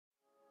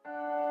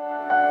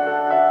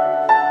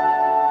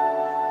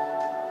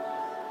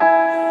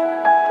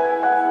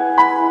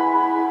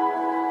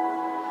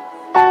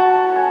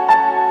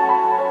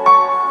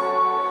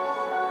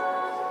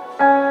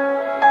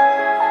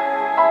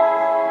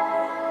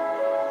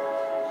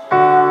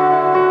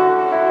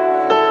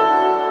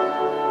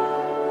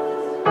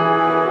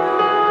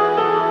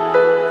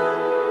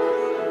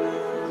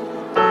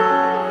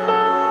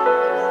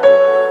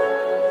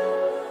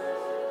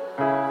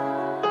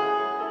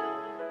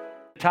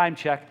time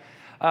check.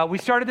 We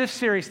started this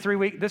series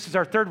this is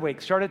our third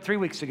week, started 3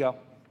 weeks ago.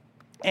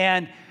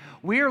 And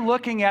we are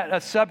looking at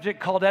a subject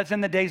called As in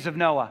the Days of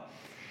Noah.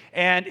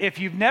 And if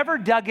you've never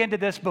dug into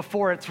this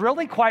before, it's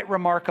really quite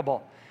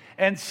remarkable.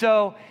 And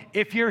so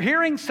if you're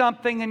hearing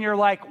something and you're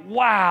like,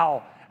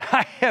 wow,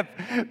 I have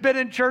been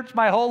in church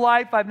my whole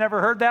life, I've never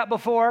heard that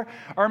before.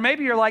 Or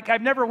maybe you're like,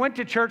 I've never went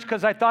to church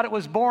because I thought it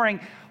was boring.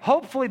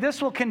 Hopefully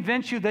this will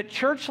convince you that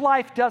church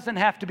life doesn't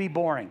have to be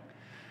boring,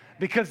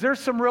 because there's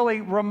some really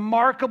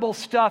remarkable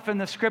stuff in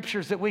the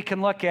scriptures that we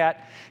can look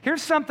at.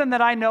 Here's something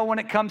that I know when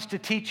it comes to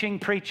teaching,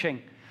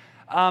 preaching.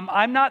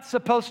 I'm not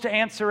supposed to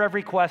answer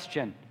every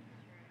question.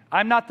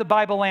 I'm not the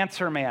Bible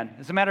answer man.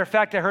 As a matter of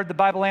fact, I heard the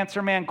Bible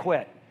answer man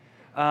quit.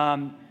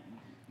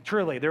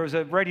 Truly, there was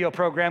a radio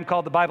program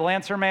called The Bible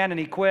Answer Man, and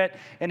he quit,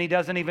 and he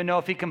doesn't even know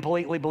if he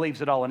completely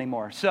believes it all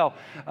anymore. So,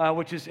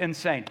 which is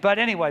insane. But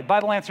anyway,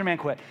 Bible Answer Man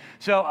quit.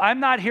 So I'm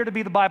not here to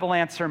be the Bible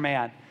Answer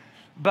Man,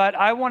 but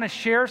I want to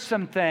share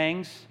some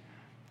things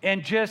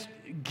and just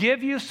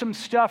give you some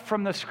stuff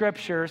from the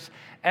scriptures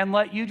and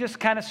let you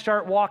just kind of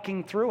start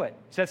walking through it.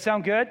 Does that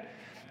sound good?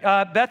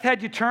 Beth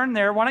had you turn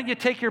there. Why don't you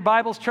take your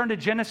Bibles, turn to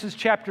Genesis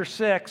chapter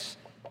 6.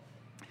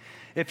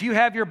 If you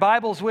have your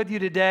Bibles with you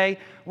today,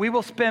 we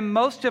will spend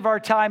most of our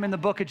time in the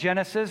book of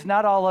Genesis,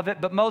 not all of it,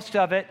 but most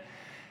of it.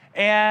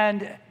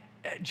 And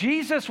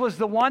Jesus was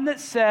the one that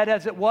said,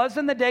 as it was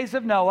in the days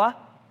of Noah,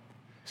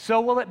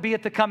 so will it be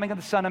at the coming of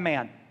the Son of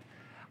Man.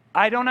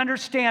 I don't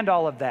understand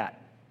all of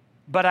that,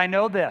 but I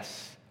know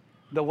this.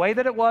 The way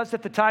that it was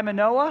at the time of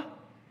Noah,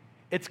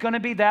 it's going to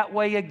be that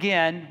way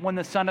again when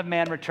the Son of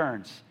Man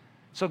returns.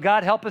 So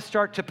God, help us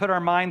start to put our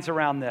minds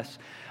around this.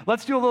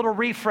 Let's do a little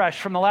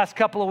refresh from the last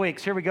couple of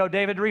weeks. Here we go,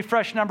 David.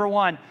 Refresh number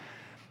 1.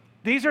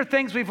 These are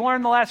things we've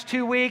learned the last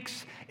 2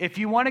 weeks. If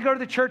you want to go to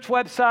the church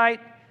website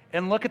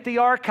and look at the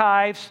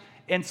archives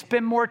and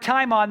spend more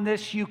time on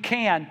this, you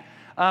can.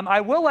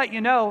 I will let you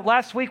know,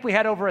 last week we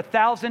had over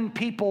 1,000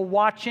 people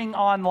watching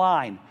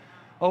online.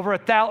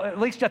 At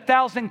least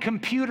 1,000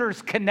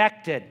 computers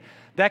connected.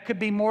 That could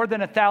be more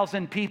than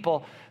 1,000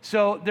 people.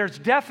 So there's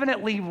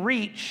definitely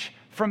reach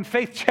from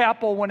Faith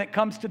Chapel when it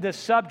comes to this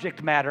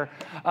subject matter.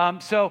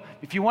 So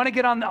if you want to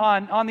get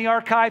on the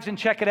archives and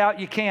check it out,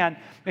 you can.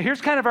 But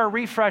here's kind of our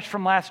refresh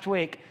from last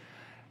week.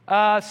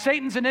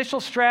 Satan's initial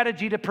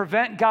strategy to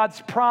prevent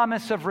God's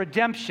promise of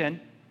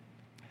redemption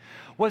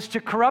was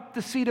to corrupt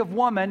the seed of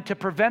woman to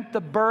prevent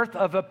the birth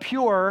of a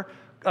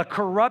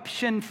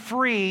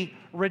corruption-free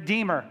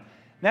Redeemer.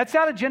 That's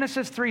out of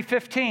Genesis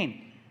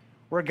 3:15,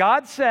 where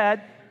God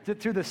said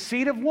that through the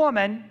seed of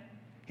woman,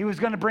 he was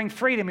going to bring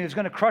freedom. He was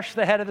going to crush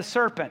the head of the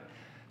serpent.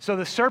 So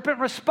the serpent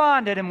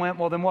responded and went,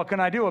 well, then what can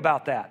I do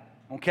about that?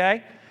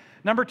 Okay?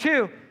 Number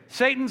 2,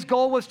 Satan's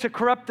goal was to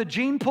corrupt the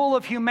gene pool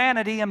of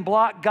humanity and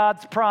block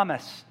God's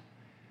promise.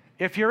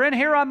 If you're in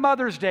here on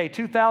Mother's Day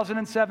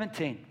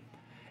 2017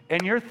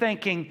 and you're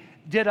thinking,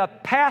 did a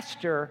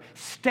pastor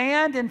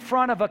stand in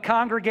front of a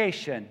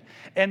congregation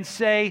and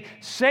say,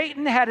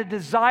 Satan had a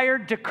desire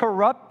to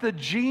corrupt the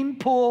gene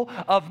pool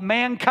of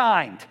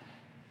mankind?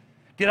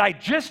 Did I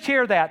just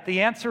hear that?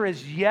 The answer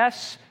is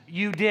yes,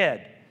 you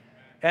did.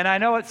 And I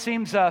know it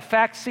seems,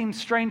 facts seem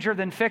stranger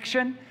than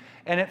fiction,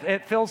 and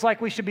it feels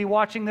like we should be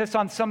watching this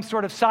on some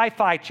sort of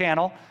sci-fi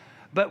channel,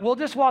 but we'll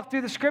just walk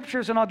through the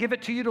scriptures and I'll give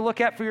it to you to look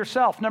at for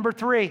yourself. Number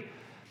 3,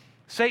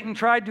 Satan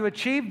tried to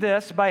achieve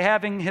this by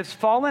having his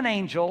fallen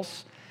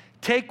angels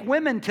take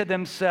women to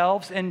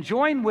themselves and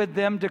join with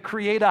them to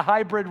create a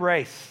hybrid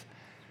race.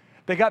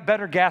 They got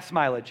better gas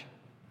mileage.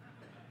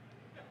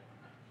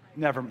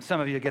 Some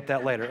of you get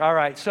that later. All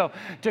right, so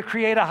to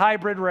create a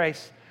hybrid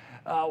race.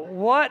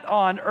 What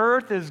on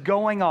earth is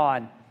going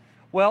on?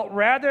 Well,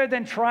 rather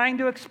than trying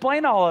to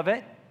explain all of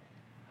it,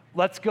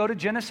 let's go to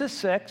Genesis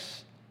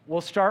 6.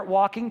 We'll start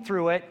walking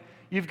through it.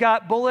 You've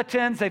got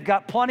bulletins. They've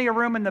got plenty of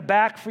room in the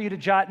back for you to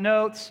jot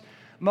notes.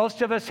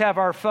 Most of us have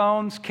our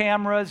phones,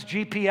 cameras,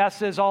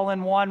 GPSs all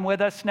in one with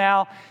us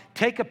now.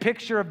 Take a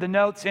picture of the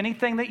notes,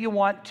 anything that you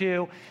want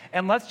to,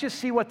 and let's just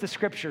see what the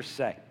scriptures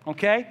say,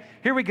 okay?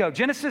 Here we go.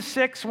 Genesis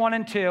 6, 1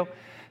 and 2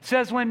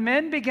 says, when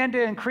men began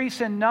to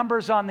increase in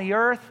numbers on the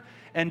earth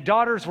and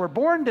daughters were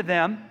born to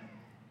them,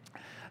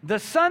 the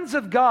sons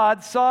of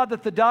God saw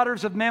that the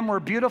daughters of men were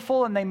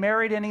beautiful and they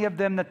married any of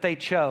them that they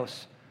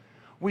chose.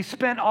 We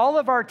spent all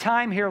of our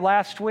time here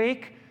last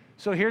week,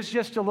 so here's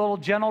just a little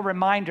gentle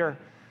reminder.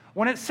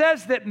 When it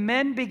says that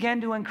men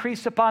began to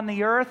increase upon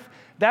the earth,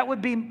 that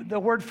would be the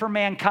word for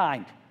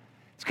mankind.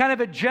 It's kind of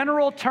a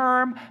general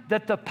term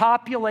that the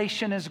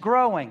population is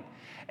growing.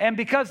 And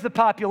because the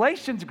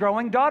population's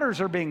growing, daughters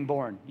are being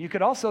born. You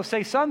could also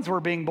say sons were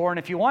being born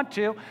if you want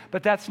to,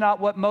 but that's not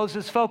what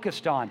Moses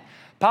focused on.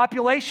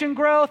 Population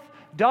growth,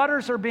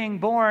 daughters are being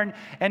born.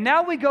 And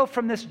now we go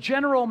from this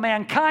general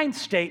mankind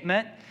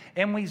statement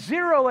and we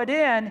zero it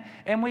in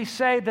and we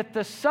say that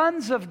the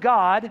sons of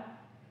God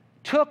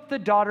took the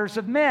daughters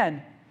of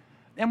men.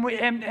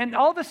 And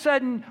all of a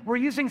sudden, we're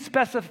using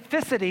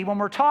specificity when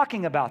we're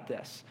talking about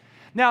this.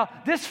 Now,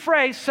 this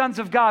phrase, sons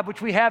of God,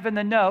 which we have in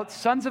the notes,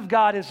 sons of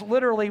God is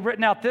literally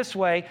written out this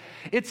way.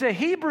 It's a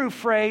Hebrew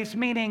phrase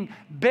meaning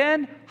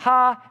Ben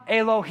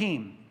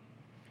ha-Elohim.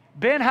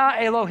 Ben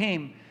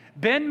ha-Elohim.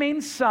 Ben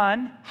means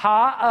son,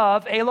 ha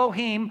of,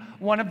 Elohim,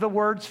 one of the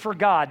words for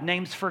God,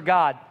 names for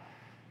God.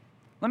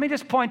 Let me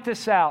just point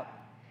this out.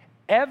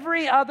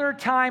 Every other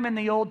time in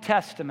the Old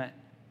Testament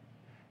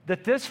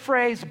that this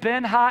phrase,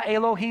 Ben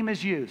ha-Elohim,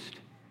 is used,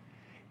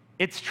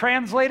 it's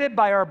translated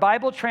by our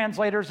Bible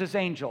translators as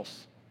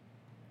angels.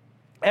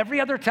 Every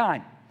other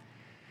time.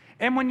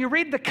 And when you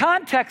read the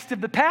context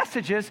of the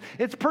passages,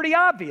 it's pretty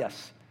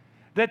obvious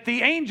that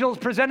the angels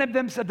presented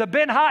themselves, the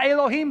Ben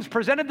ha-Elohims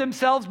presented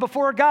themselves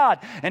before God.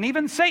 And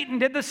even Satan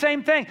did the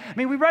same thing. I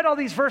mean, we read all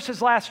these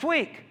verses last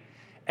week.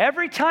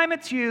 Every time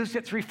it's used,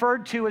 it's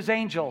referred to as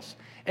angels,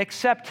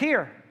 except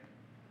here.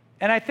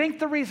 And I think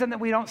the reason that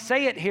we don't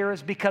say it here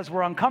is because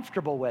we're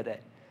uncomfortable with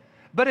it.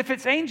 But if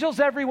it's angels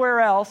everywhere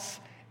else,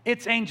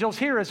 it's angels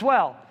here as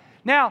well.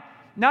 Now,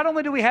 not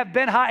only do we have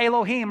Ben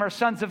ha-Elohim, or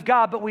sons of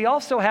God, but we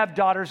also have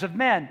daughters of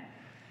men.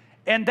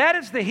 And that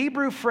is the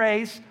Hebrew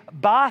phrase,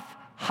 Bath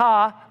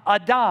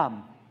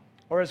ha-Adam,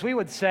 or as we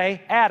would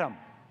say, Adam,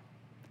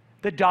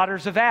 the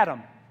daughters of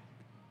Adam.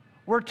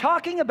 We're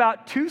talking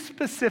about two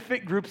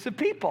specific groups of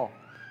people,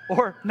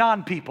 or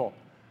non-people.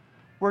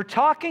 We're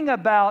talking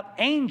about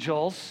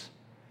angels,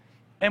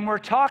 and we're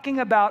talking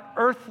about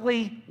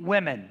earthly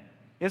women.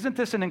 Isn't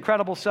this an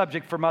incredible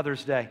subject for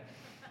Mother's Day?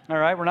 All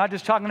right, we're not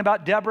just talking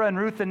about Deborah and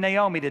Ruth and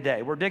Naomi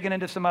today. We're digging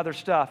into some other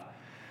stuff.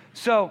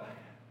 So,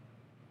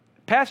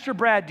 Pastor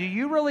Brad, do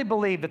you really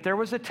believe that there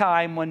was a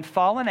time when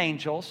fallen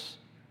angels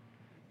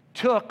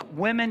took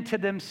women to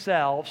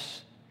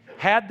themselves,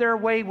 had their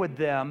way with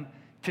them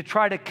to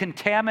try to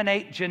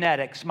contaminate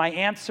genetics? My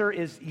answer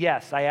is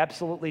yes, I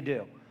absolutely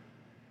do.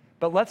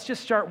 But let's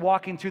just start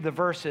walking through the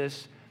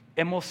verses,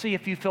 and we'll see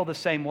if you feel the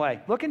same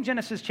way. Look in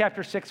Genesis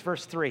chapter 6,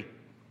 verse 3.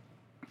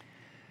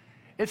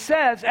 It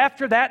says,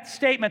 after that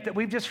statement that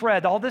we've just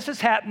read, all this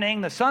is happening,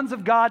 the sons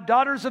of God,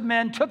 daughters of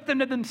men, took them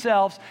to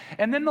themselves.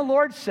 And then the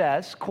Lord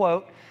says,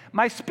 quote,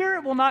 my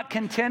spirit will not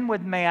contend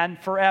with man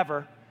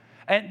forever.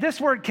 And this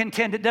word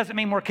contend, it doesn't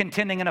mean we're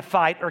contending in a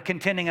fight or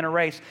contending in a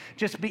race.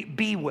 Just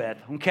be with,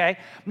 okay?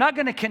 I'm not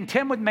going to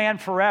contend with man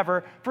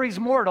forever, for he's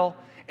mortal,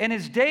 and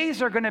his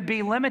days are going to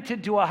be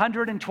limited to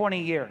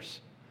 120 years.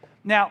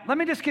 Now, let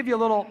me just give you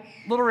a little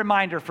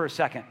reminder for a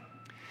second.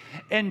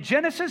 In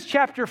Genesis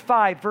chapter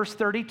 5, verse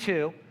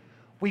 32,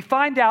 we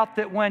find out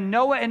that when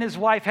Noah and his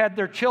wife had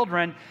their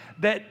children,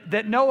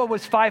 that Noah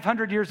was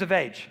 500 years of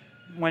age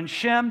when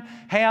Shem,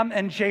 Ham,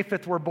 and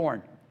Japheth were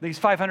born, these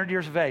 500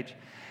 years of age.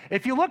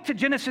 If you look to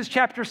Genesis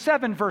chapter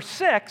 7, verse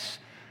 6,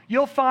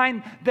 you'll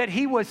find that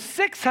he was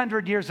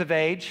 600 years of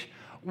age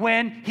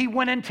when he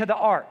went into the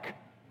ark.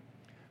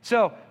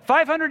 So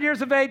 500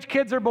 years of age,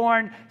 kids are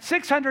born.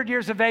 600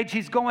 years of age,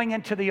 he's going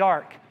into the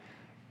ark.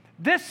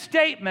 This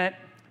statement,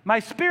 my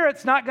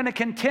spirit's not going to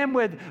contend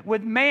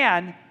with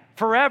man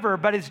forever,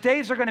 but his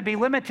days are going to be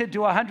limited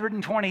to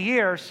 120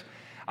 years.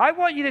 I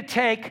want you to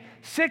take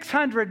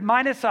 600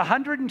 minus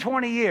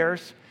 120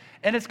 years,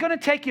 and it's going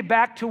to take you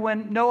back to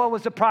when Noah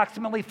was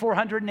approximately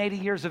 480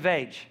 years of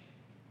age.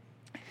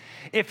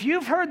 If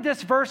you've heard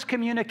this verse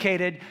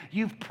communicated,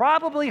 you've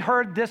probably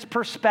heard this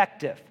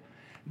perspective,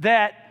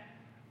 that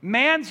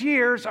man's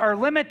years are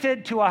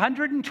limited to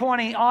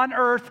 120 on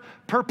earth,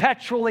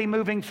 perpetually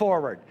moving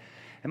forward.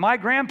 And my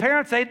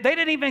grandparents, they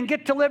didn't even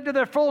get to live to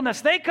their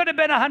fullness. They could have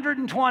been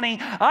 120.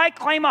 I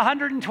claim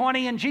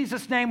 120 in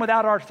Jesus' name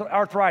without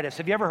arthritis.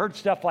 Have you ever heard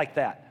stuff like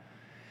that?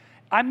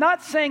 I'm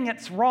not saying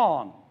it's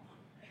wrong.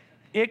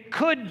 It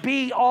could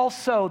be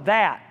also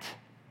that.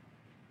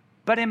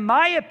 But in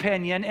my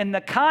opinion, in the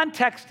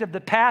context of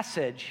the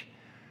passage,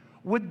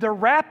 with the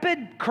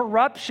rapid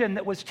corruption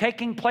that was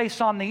taking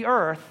place on the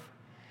earth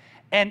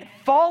and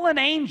fallen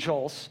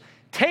angels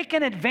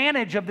taking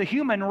advantage of the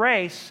human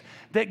race,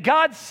 that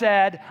God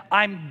said,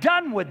 I'm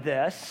done with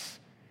this,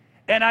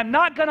 and I'm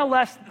not going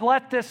to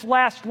let this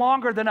last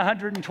longer than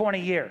 120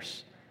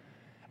 years.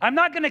 I'm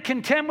not going to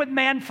contend with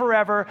man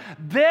forever.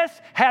 This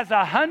has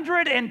a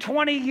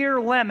 120-year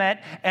limit,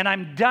 and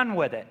I'm done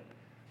with it.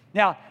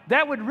 Now,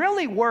 that would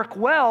really work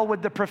well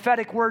with the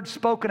prophetic words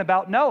spoken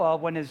about Noah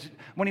when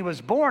he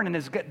was born, and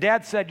his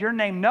dad said, you're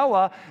named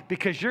Noah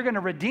because you're going to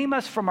redeem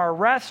us from our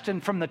rest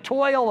and from the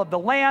toil of the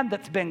land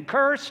that's been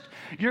cursed.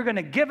 You're going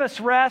to give us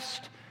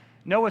rest.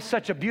 Noah's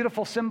such a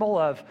beautiful symbol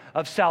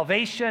of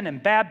salvation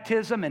and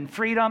baptism and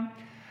freedom.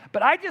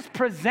 But I just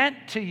present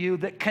to you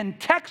that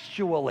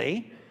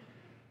contextually,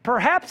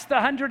 perhaps the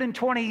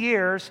 120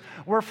 years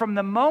were from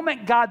the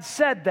moment God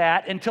said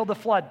that until the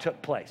flood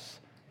took place.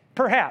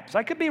 Perhaps.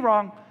 I could be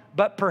wrong,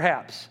 but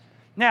perhaps.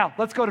 Now,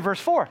 let's go to verse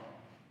 4.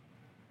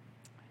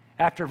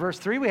 After verse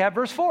 3, we have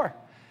verse 4.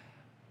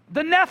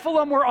 The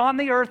Nephilim were on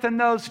the earth in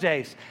those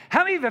days.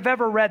 How many of you have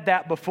ever read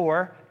that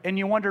before and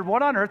you wondered,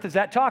 what on earth is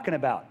that talking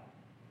about?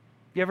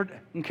 You ever?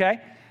 Okay.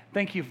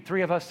 Thank you,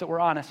 three of us that were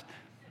honest.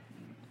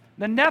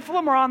 The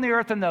Nephilim were on the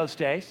earth in those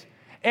days,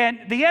 And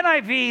the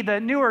NIV, the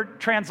newer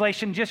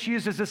translation, just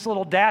uses this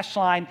little dash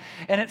line,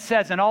 and it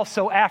says, and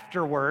also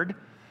afterward.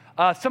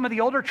 Some of the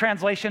older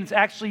translations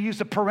actually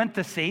use a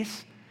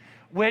parenthesis,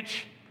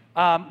 which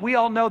we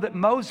all know that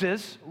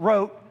Moses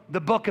wrote the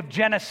book of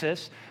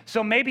Genesis.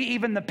 So maybe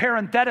even the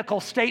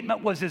parenthetical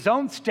statement was his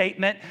own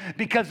statement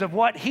because of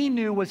what he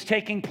knew was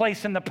taking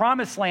place in the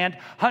promised land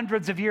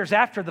hundreds of years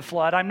after the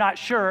flood. I'm not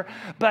sure.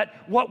 But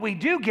what we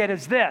do get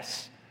is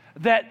this,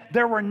 that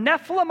there were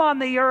Nephilim on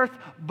the earth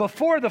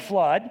before the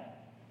flood,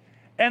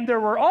 and there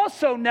were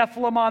also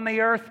Nephilim on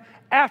the earth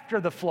after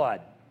the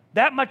flood.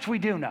 That much we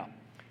do know.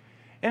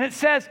 And it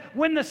says,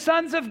 when the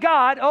sons of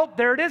God, oh,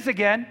 there it is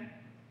again,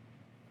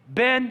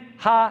 Ben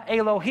Ha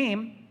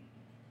Elohim,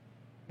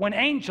 when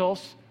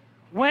angels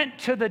went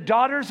to the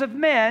daughters of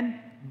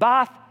men,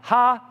 Bath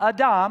Ha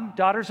Adam,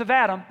 daughters of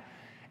Adam,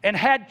 and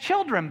had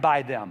children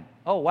by them.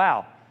 Oh,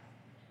 wow.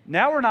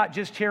 Now we're not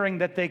just hearing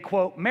that they,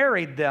 quote,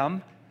 married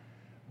them,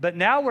 but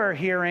now we're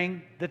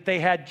hearing that they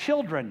had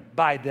children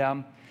by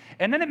them.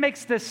 And then it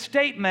makes this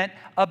statement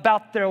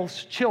about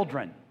those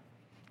children.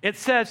 It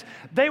says,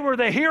 they were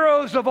the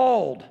heroes of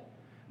old.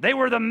 They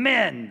were the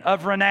men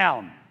of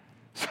renown.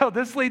 So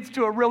this leads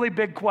to a really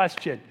big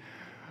question.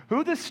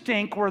 Who the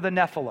stink were the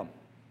Nephilim?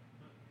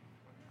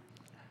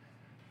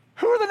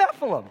 Who are the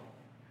Nephilim?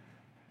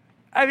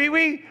 I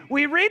mean,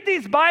 we read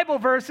these Bible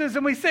verses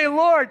and we say,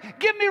 Lord,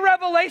 give me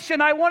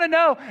revelation. I want to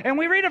know. And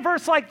we read a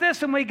verse like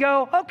this and we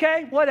go,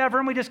 okay, whatever.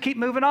 And we just keep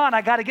moving on.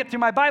 I got to get through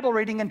my Bible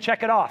reading and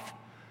check it off.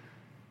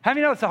 How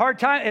many know it's a hard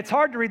time? It's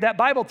hard to read that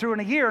Bible through in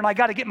a year, and I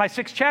got to get my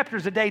 6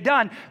 chapters a day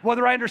done,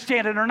 whether I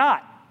understand it or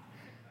not.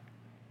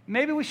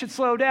 Maybe we should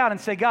slow down and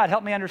say, God,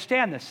 help me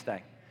understand this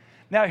thing.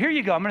 Now, here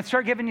you go. I'm going to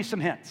start giving you some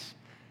hints.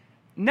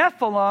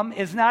 Nephilim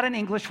is not an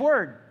English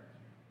word.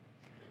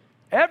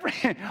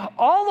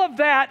 All of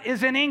that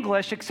is in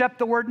English except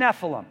the word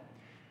Nephilim.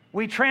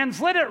 We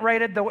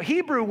transliterated the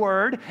Hebrew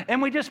word,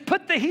 and we just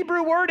put the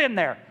Hebrew word in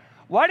there.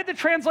 Why did the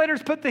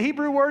translators put the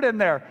Hebrew word in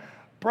there?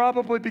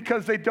 Probably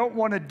because they don't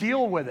want to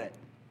deal with it.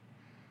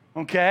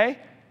 Okay?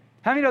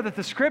 How many know that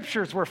the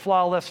scriptures were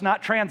flawless,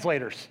 not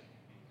translators?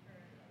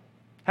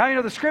 How many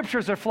know the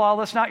scriptures are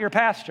flawless, not your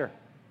pastor?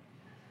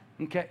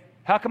 Okay.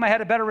 How come I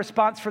had a better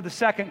response for the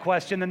second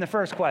question than the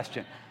first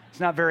question? It's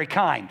not very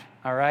kind,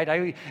 all right?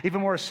 I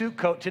even wore a suit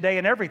coat today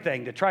and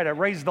everything to try to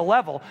raise the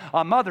level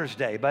on Mother's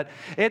Day. But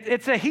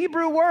it's a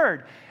Hebrew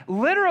word.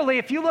 Literally,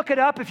 if you look it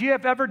up, if you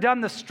have ever done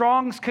the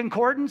Strong's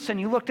Concordance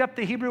and you looked up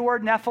the Hebrew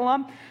word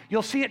Nephilim,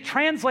 you'll see it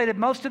translated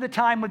most of the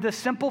time with this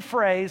simple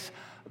phrase,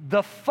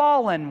 the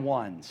fallen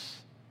ones.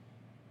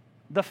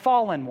 The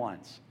fallen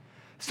ones.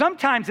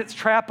 Sometimes it's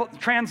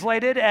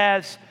translated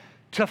as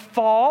to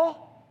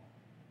fall,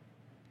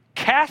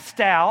 cast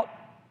out,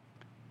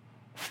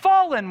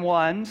 fallen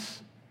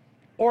ones,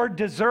 or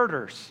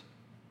deserters.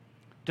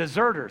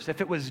 Deserters.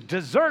 If it was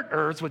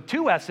deserters with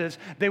 2 S's,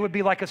 they would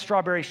be like a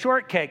strawberry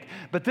shortcake.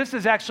 But this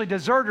is actually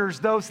deserters,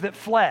 those that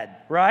fled,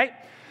 right?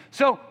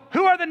 So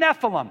who are the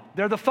Nephilim?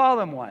 They're the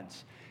fallen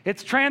ones.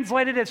 It's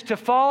translated as to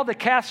fall, to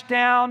cast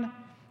down,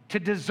 to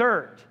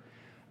desert,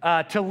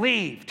 to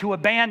leave, to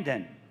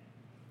abandon.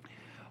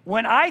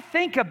 When I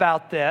think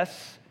about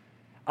this,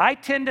 I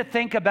tend to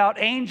think about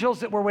angels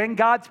that were in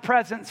God's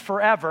presence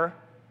forever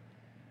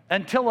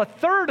until a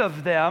third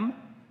of them,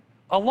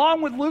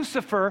 along with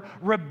Lucifer,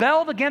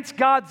 rebelled against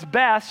God's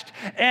best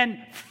and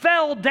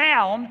fell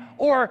down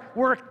or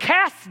were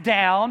cast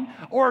down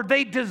or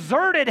they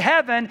deserted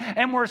heaven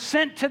and were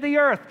sent to the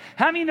earth.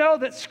 How many know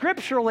that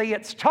scripturally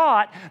it's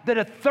taught that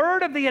a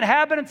third of the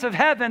inhabitants of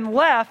heaven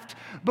left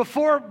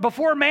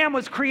before man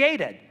was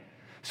created?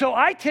 So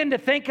I tend to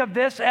think of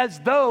this as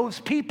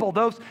those people,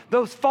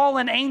 those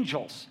fallen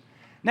angels.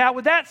 Now,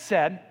 with that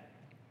said,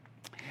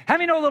 how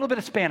many know a little bit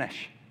of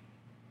Spanish?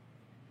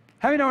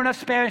 How many know enough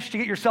Spanish to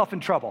get yourself in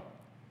trouble?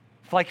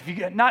 Like if you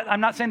get, I'm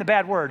not saying the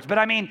bad words, but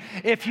I mean,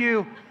 if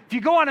you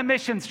go on a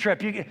missions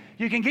trip,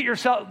 you can get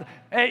yourself,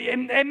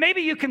 and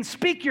maybe you can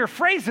speak your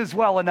phrases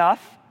well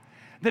enough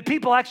that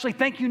people actually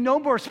think you know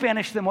more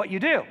Spanish than what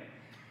you do.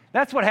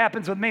 That's what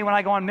happens with me when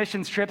I go on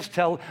missions trips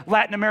to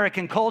Latin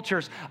American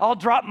cultures. I'll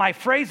drop my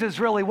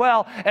phrases really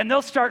well, and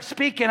they'll start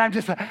speaking.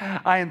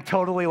 I am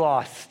totally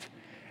lost.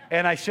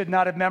 And I should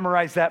not have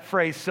memorized that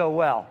phrase so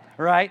well,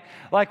 right?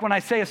 Like when I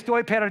say,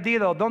 estoy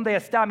perdido, ¿dónde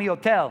está mi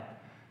hotel?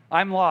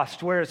 I'm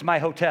lost, where is my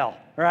hotel,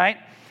 right?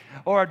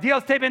 Or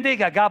Dios te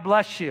bendiga, God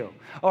bless you.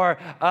 Or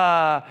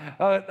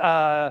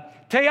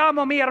te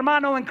amo mi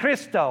hermano en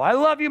Cristo, I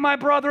love you, my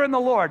brother in the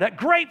Lord.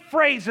 Great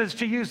phrases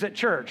to use at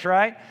church,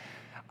 right?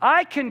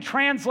 I can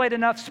translate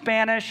enough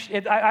Spanish,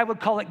 I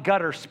would call it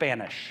gutter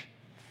Spanish,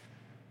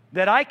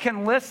 that I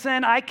can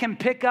listen, I can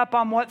pick up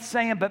on what's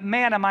saying, but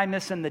man, am I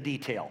missing the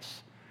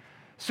details.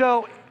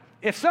 So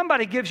if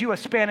somebody gives you a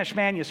Spanish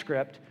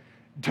manuscript,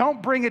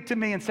 don't bring it to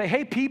me and say,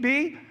 hey,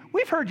 PB,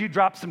 we've heard you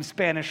drop some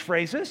Spanish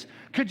phrases.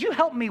 Could you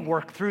help me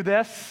work through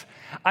this?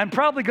 I'm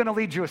probably going to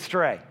lead you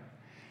astray.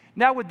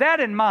 Now, with that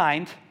in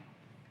mind,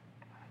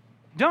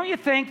 don't you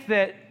think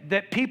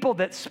that people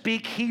that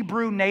speak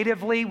Hebrew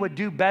natively would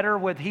do better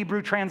with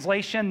Hebrew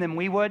translation than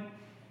we would?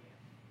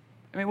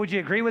 I mean, would you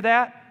agree with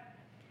that?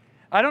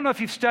 I don't know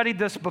if you've studied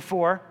this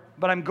before,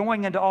 but I'm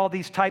going into all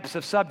these types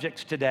of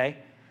subjects today.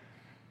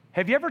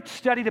 Have you ever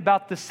studied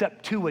about the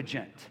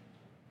Septuagint?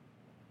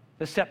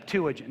 The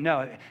Septuagint.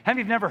 No. Have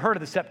you never heard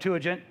of the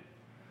Septuagint?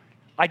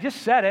 I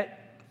just said it.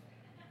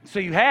 So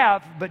you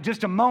have, but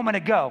just a moment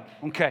ago.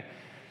 Okay.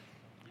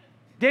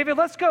 David,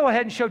 let's go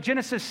ahead and show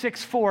Genesis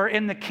 6:4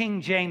 in the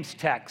King James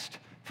text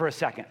for a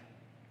second.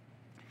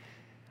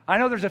 I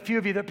know there's a few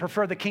of you that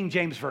prefer the King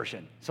James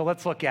Version, so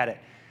let's look at it.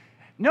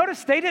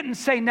 Notice they didn't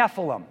say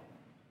Nephilim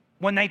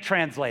when they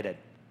translated.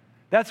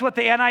 That's what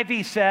the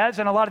NIV says,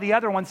 and a lot of the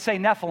other ones say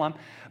Nephilim,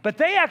 but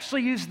they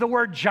actually used the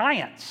word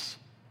giants.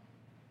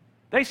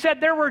 They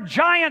said there were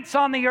giants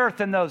on the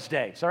earth in those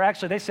days, or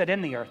actually they said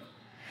in the earth.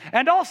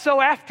 And also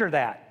after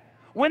that,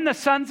 when the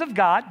sons of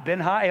God, Ben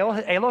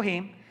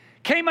Ha-Elohim,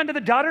 came unto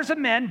the daughters of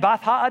men,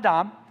 Bath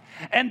Ha-Adam,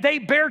 and they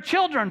bare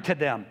children to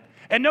them.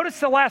 And notice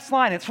the last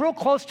line, it's real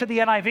close to the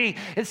NIV.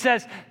 It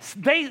says,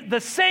 the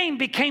same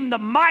became the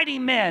mighty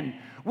men,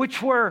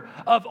 which were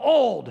of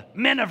old,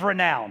 men of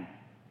renown.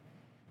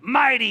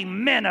 Mighty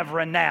men of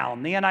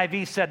renown. The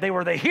NIV said they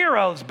were the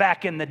heroes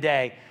back in the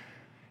day.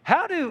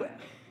 How do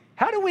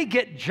we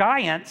get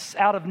giants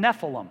out of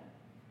Nephilim?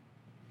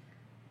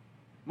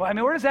 Well, I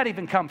mean, where does that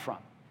even come from?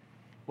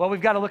 Well,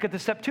 we've got to look at the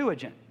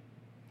Septuagint.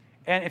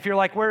 And if you're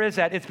like, where is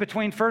that? It's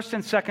between 1st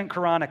and 2nd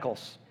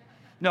Chronicles.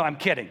 No, I'm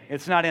kidding.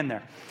 It's not in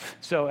there.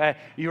 So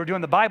you were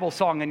doing the Bible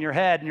song in your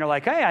head, and you're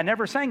like, hey, I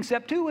never sang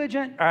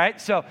Septuagint. All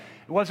right, so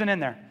it wasn't in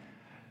there.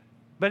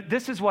 But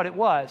this is what it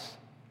was.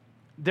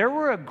 There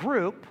were a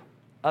group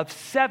of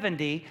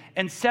 70,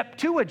 and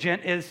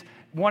Septuagint is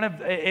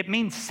it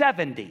means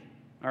 70,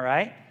 all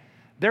right?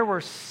 There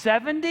were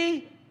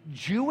 70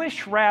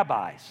 Jewish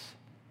rabbis,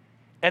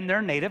 and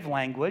their native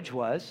language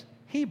was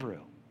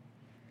Hebrew.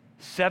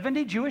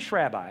 70 Jewish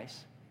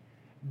rabbis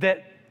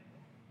that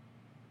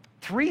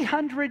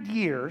 300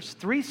 years,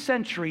 3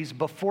 centuries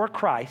before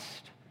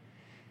Christ,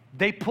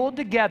 they pulled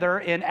together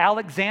in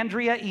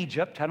Alexandria,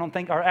 Egypt,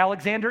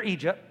 Alexandria,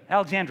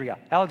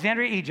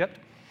 Egypt,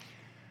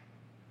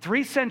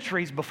 3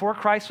 centuries before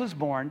Christ was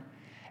born,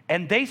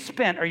 and they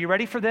spent, are you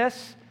ready for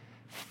this?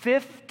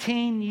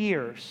 15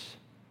 years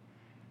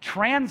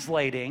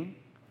translating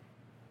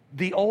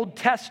the Old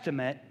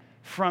Testament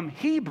from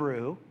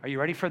Hebrew, are you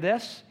ready for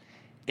this?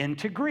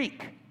 Into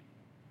Greek.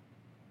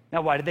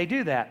 Now, why did they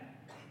do that?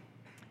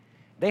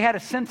 They had a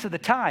sense of the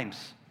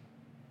times.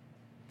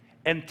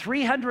 And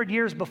 300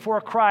 years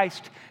before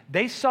Christ,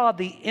 they saw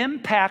the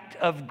impact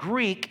of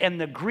Greek and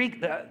the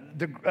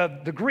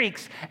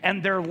Greeks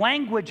and their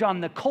language on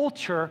the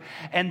culture,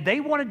 and they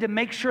wanted to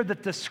make sure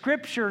that the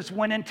scriptures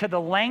went into the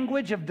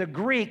language of the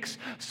Greeks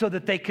so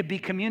that they could be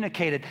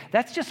communicated.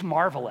 That's just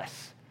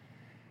marvelous.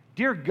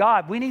 Dear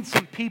God, we need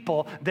some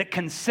people that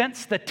can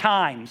sense the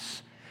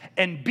times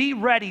and be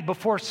ready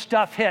before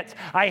stuff hits.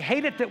 I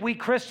hate it that we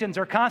Christians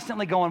are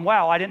constantly going,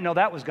 wow, I didn't know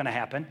that was going to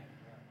happen.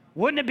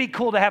 Wouldn't it be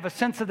cool to have a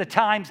sense of the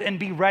times and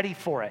be ready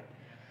for it?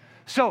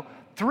 So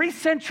 3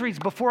 centuries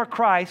before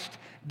Christ,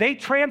 they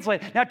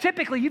translate. Now,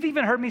 typically, you've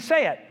even heard me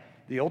say it.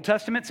 The Old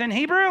Testament's in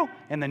Hebrew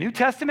and the New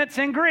Testament's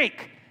in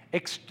Greek.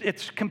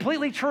 It's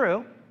completely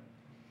true,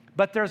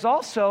 but there's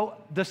also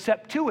the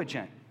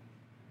Septuagint.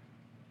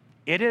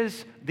 It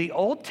is the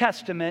Old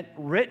Testament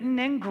written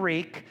in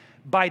Greek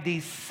by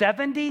these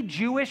 70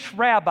 Jewish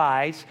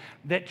rabbis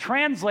that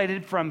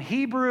translated from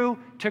Hebrew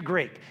to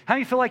Greek. How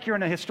many feel like you're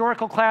in a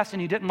historical class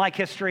and you didn't like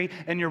history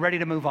and you're ready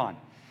to move on?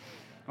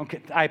 Okay,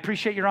 I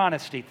appreciate your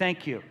honesty.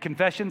 Thank you.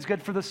 Confession's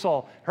good for the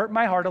soul. Hurt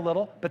my heart a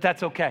little, but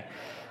that's okay.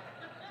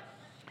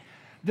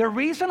 The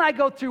reason I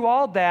go through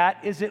all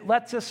that is it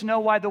lets us know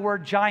why the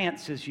word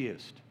giants is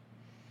used.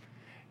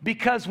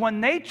 Because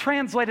when they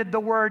translated the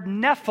word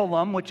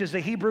Nephilim, which is a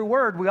Hebrew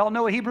word, we all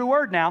know a Hebrew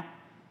word now.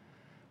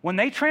 When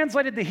they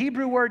translated the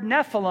Hebrew word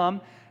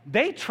Nephilim,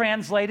 they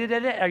translated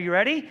it, are you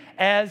ready?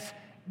 As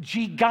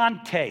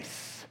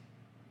gigantes.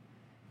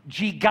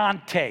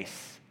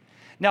 Gigantes.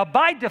 Now,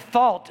 by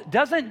default,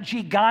 doesn't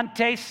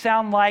gigantes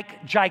sound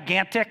like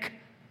gigantic?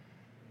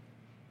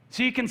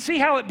 So you can see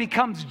how it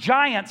becomes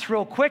giants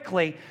real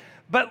quickly.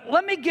 But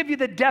let me give you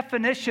the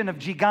definition of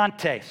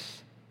gigantes.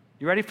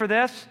 You ready for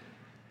this?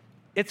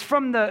 It's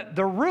from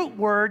the root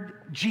word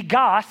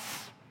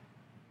gigas.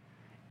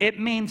 It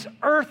means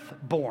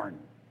earthborn.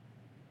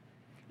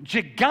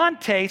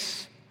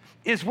 Gigantes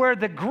is where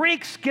the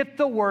Greeks get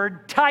the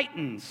word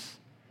titans.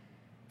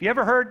 Have you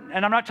ever heard,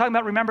 and I'm not talking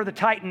about Remember the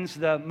Titans,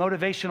 the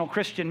motivational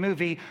Christian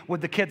movie with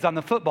the kids on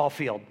the football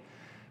field,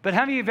 but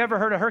how many of you have ever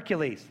heard of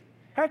Hercules?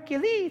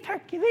 Hercules,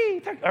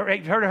 Hercules, Hercules. Or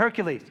you've heard of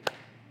Hercules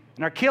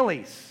and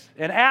Achilles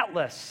and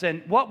Atlas,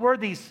 and what were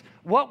these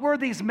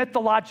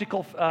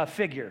mythological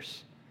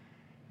figures?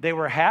 They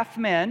were half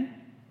men,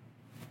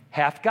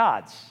 half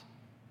gods,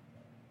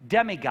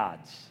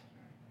 demigods.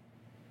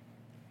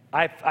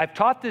 I've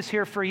taught this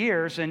here for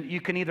years, and you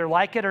can either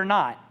like it or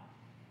not.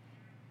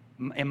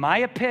 In my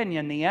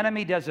opinion, the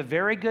enemy does a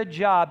very good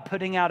job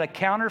putting out a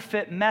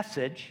counterfeit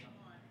message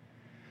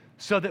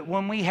so that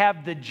when we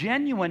have the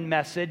genuine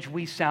message,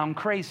 we sound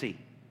crazy.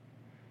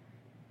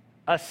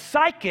 A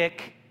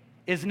psychic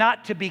is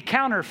not to be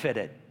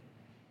counterfeited,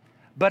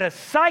 but a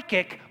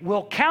psychic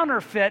will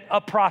counterfeit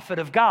a prophet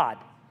of God.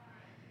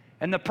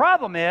 And the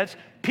problem is,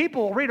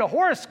 people will read a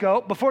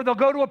horoscope before they'll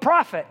go to a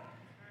prophet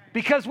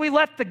because we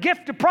let the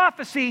gift of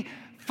prophecy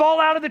fall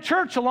out of the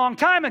church a long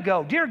time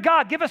ago. Dear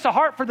God, give us a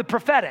heart for the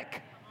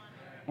prophetic.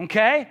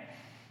 Okay?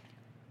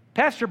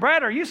 Pastor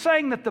Brad, are you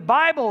saying that the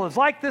Bible is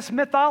like this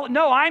mythology?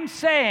 No, I'm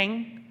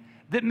saying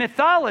that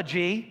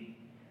mythology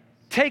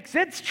takes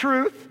its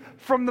truth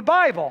from the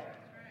Bible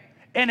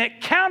and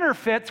it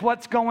counterfeits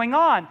what's going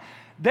on.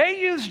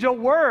 They used a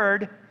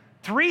word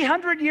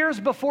 300 years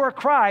before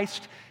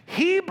Christ.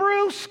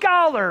 Hebrew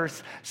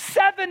scholars,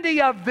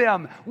 70 of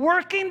them,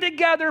 working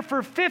together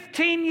for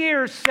 15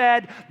 years,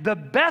 said the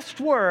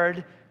best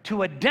word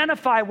to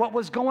identify what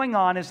was going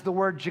on is the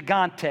word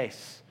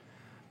gigantes.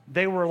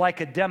 They were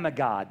like a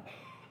demigod.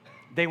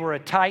 They were a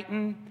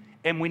titan,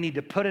 and we need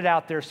to put it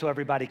out there so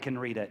everybody can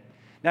read it.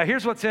 Now,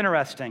 here's what's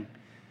interesting.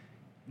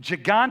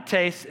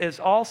 Gigantes is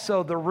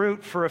also the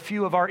root for a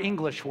few of our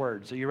English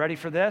words. Are you ready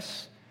for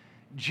this?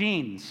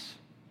 Genes,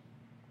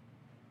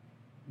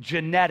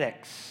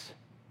 genetics,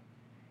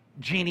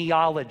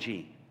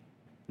 genealogy.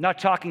 I'm not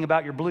talking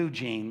about your blue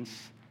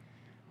jeans.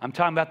 I'm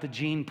talking about the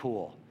gene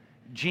pool.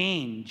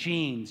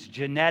 Genes,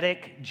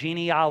 genetic,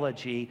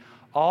 genealogy,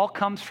 all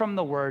comes from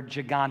the word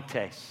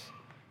gigantes.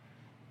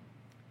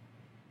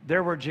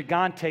 There were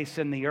gigantes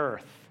in the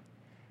earth.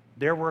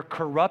 There were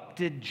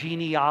corrupted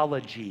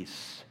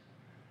genealogies.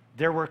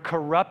 There were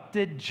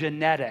corrupted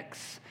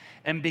genetics.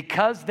 And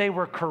because they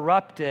were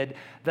corrupted,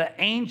 the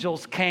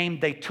angels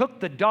came, they took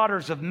the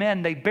daughters of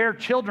men, they bare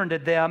children to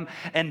them,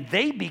 and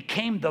they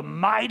became the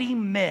mighty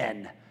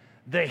men,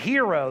 the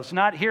heroes,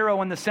 not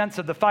hero in the sense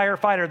of the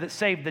firefighter that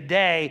saved the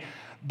day,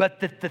 but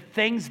that the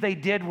things they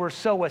did were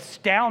so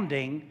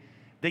astounding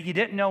that you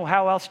didn't know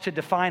how else to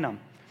define them.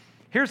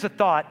 Here's a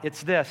thought,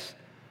 it's this.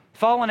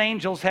 Fallen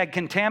angels had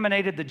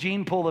contaminated the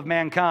gene pool of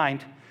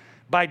mankind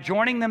by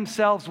joining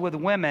themselves with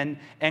women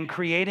and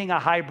creating a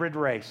hybrid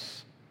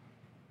race.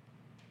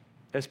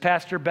 As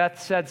Pastor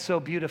Beth said so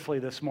beautifully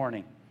this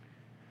morning,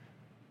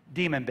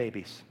 demon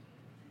babies.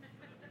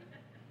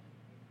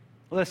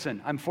 Listen,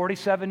 I'm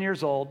 47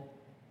 years old.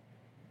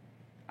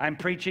 I'm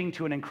preaching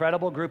to an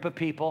incredible group of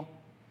people.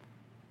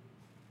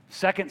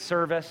 Second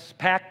service,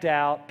 packed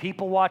out,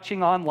 people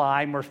watching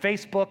online. We're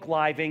Facebook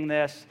Living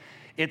this.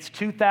 It's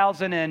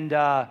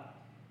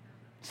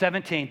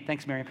 2017.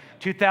 Thanks, Miriam.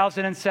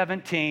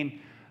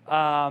 2017.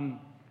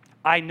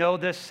 I know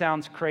this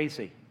sounds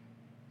crazy.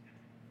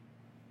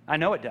 I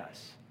know it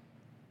does.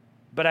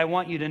 But I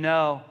want you to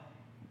know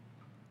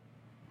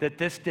that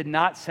this did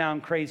not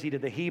sound crazy to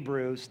the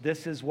Hebrews.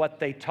 This is what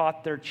they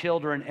taught their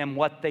children and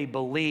what they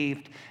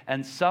believed.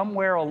 And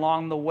somewhere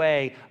along the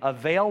way, a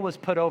veil was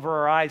put over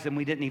our eyes and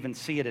we didn't even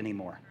see it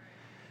anymore.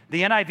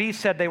 The NIV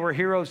said they were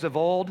heroes of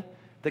old.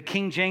 The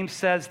King James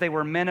says they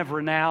were men of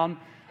renown.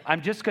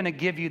 I'm just going to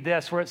give you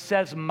this. Where it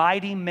says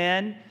mighty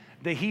men,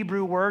 the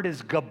Hebrew word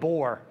is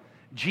Gabor.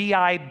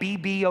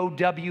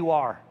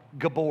 Gibbowr.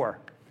 Gabor.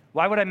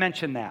 Why would I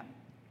mention that?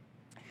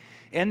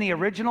 In the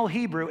original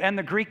Hebrew and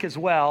the Greek as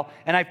well,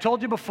 and I've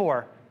told you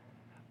before,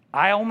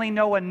 I only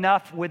know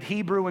enough with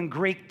Hebrew and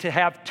Greek to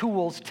have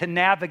tools to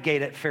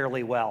navigate it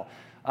fairly well.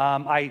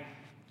 I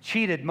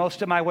cheated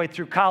most of my way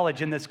through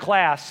college in this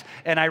class,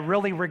 and I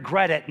really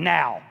regret it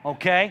now,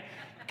 okay?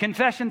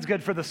 Confession's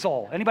good for the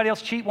soul. Anybody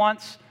else cheat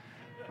once?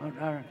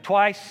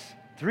 Twice?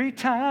 3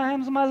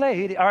 times, my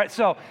lady. All right,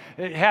 so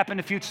it happened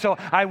a few. So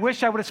I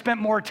wish I would have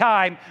spent more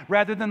time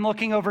rather than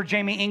looking over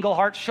Jamie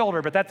Englehart's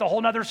shoulder, but that's a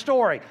whole nother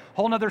story.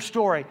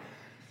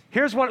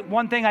 Here's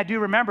one thing I do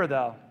remember,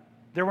 though.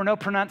 There were no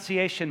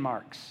pronunciation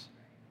marks.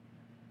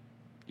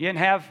 You didn't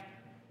have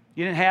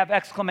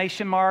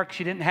exclamation marks.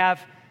 You didn't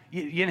have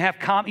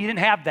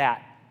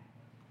that.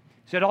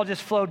 So it all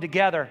just flowed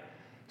together.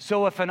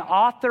 So if an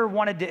author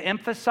wanted to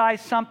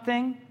emphasize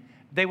something,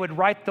 they would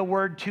write the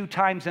word 2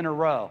 times in a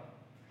row.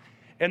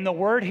 And the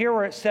word here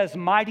where it says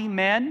mighty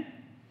men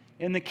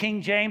in the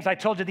King James, I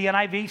told you the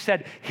NIV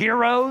said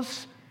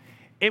heroes.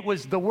 It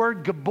was the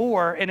word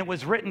Gabor, and it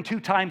was written 2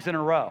 times in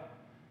a row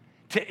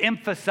to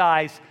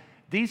emphasize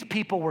these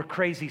people were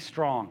crazy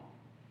strong.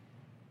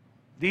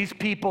 These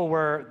people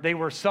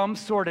were some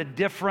sort of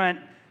different,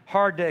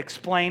 hard to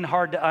explain,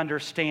 hard to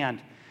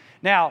understand.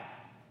 Now,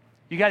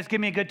 you guys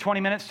give me a good 20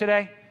 minutes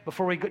today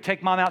before we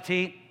take Mom out to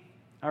eat?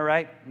 All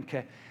right?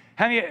 Okay.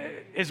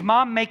 Is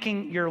Mom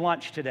making your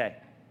lunch today?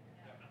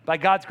 By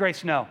God's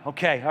grace, no.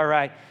 Okay, all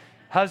right.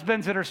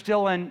 Husbands that are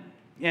still in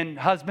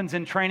Husbands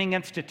in Training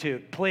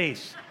Institute,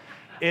 please.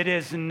 It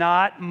is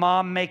not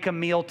Mom make a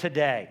meal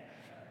today.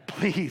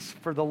 Please,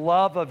 for the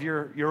love of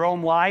your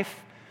own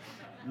life,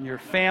 and your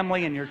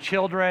family and your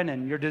children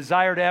and your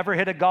desire to ever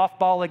hit a golf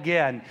ball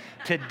again,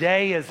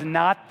 today is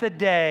not the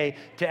day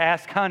to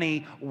ask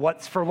honey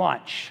what's for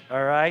lunch,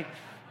 all right?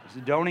 So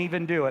don't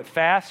even do it.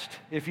 Fast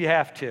if you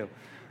have to,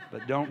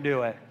 but don't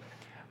do it.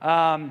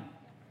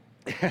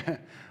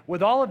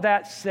 With all of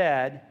that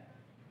said,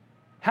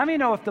 how many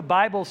know if the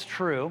Bible's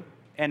true,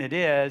 and it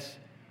is,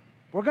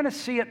 we're going to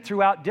see it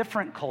throughout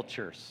different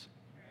cultures.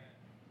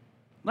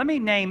 Let me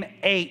name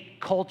 8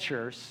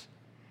 cultures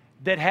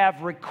that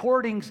have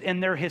recordings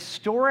in their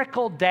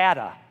historical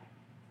data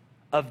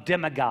of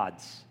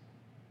demigods,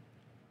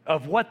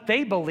 of what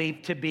they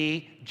believe to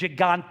be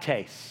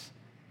gigantes,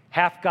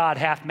 half God,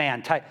 half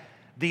man.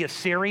 The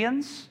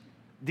Assyrians,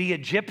 the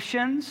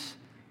Egyptians,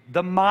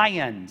 the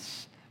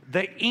Mayans,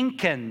 the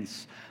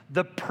Incans,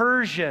 the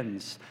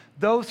Persians,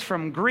 those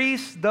from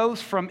Greece,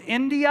 those from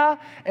India,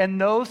 and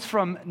those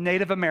from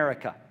Native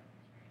America.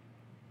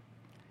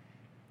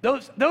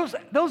 Those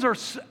are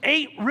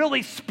 8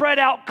 really spread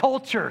out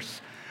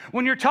cultures.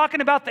 When you're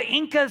talking about the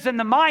Incas and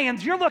the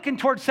Mayans, you're looking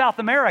towards South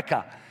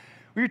America.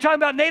 When you're talking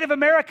about Native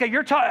America,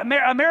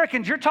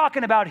 Americans, you're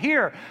talking about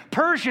here.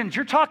 Persians,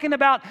 you're talking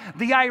about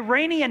the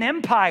Iranian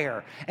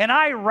Empire and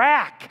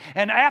Iraq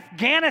and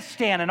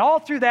Afghanistan and all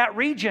through that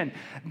region.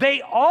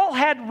 They all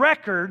had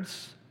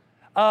records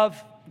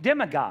of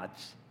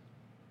demigods.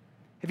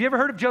 Have you ever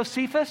heard of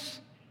Josephus?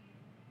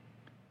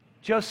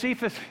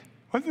 Josephus,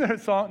 wasn't there a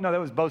song? No, that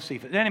was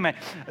Bocephus. Anyway,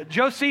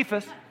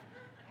 Josephus,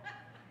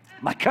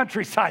 my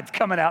countryside's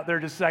coming out there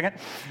just a second.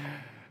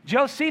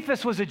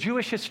 Josephus was a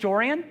Jewish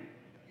historian.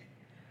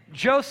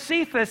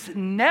 Josephus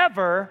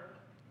never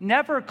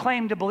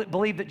claimed to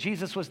believe that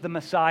Jesus was the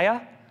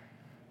Messiah,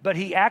 but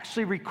he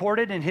actually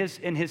recorded in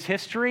his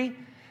history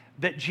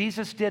that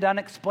Jesus did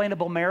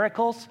unexplainable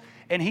miracles,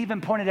 and he even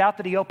pointed out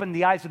that he opened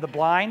the eyes of the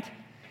blind.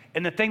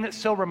 And the thing that's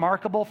so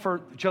remarkable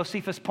for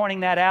Josephus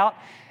pointing that out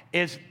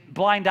is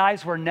blind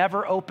eyes were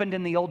never opened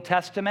in the Old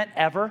Testament,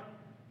 ever.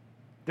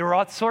 There were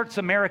all sorts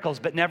of miracles,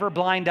 but never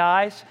blind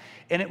eyes,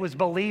 and it was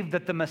believed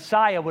that the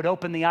Messiah would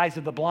open the eyes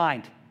of the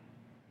blind.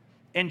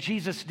 And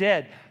Jesus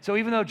did. So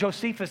even though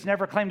Josephus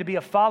never claimed to be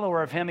a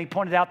follower of him, he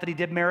pointed out that he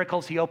did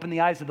miracles, he opened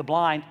the eyes of the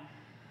blind.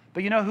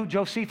 But you know who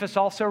Josephus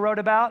also wrote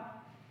about?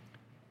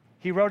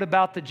 He wrote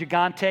about the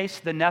gigantes,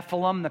 the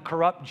Nephilim, the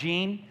corrupt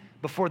gene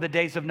before the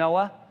days of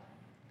Noah,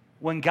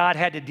 when God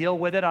had to deal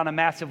with it on a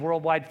massive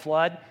worldwide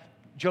flood.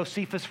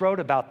 Josephus wrote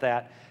about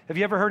that. Have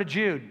you ever heard of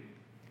Jude?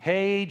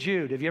 Hey,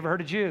 Jude. Have you ever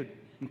heard of Jude?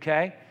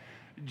 Okay.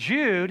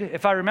 Jude,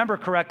 if I remember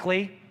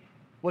correctly,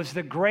 was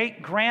the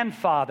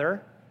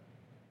great-grandfather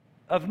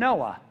of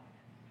Noah.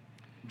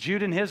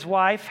 Jude and his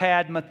wife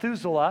had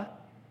Methuselah.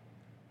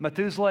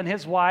 Methuselah and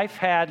his wife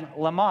had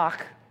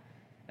Lamech,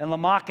 and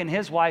Lamech and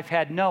his wife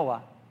had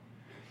Noah.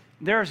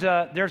 There's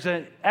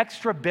an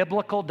extra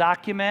biblical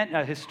document,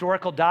 a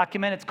historical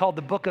document. It's called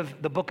the Book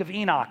of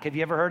Enoch. Have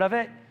you ever heard of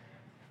it?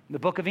 The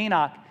Book of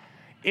Enoch.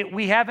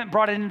 We haven't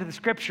brought it into the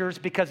scriptures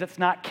because it's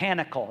not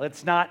canonical.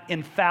 It's not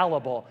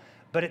infallible,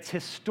 but it's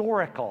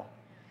historical.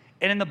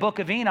 And in the Book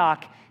of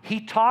Enoch,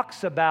 he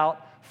talks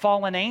about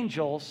fallen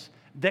angels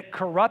that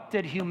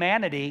corrupted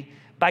humanity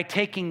by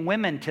taking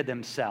women to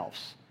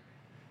themselves.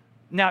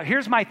 Now,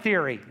 here's my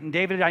theory. And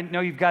David, I know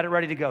you've got it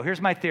ready to go.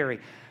 Here's my theory.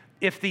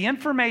 If the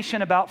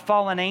information about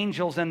fallen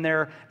angels and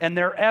their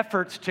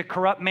efforts to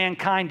corrupt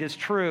mankind is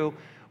true,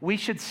 we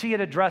should see it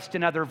addressed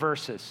in other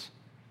verses.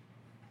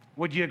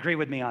 Would you agree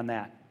with me on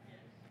that?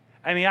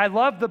 I mean, I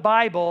love the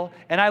Bible,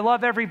 and I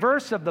love every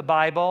verse of the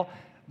Bible,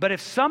 but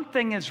if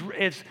something is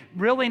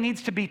really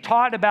needs to be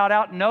taught about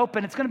out in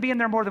open, it's going to be in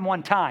there more than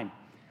one time.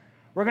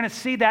 We're going to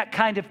see that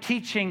kind of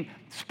teaching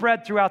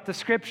spread throughout the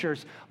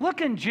scriptures.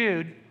 Look in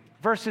Jude,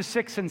 verses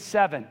 6 and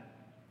 7.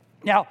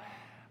 Now,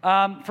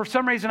 for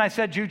some reason I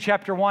said Jude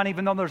chapter 1,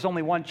 even though there's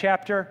only one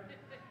chapter.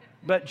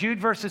 But Jude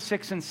verses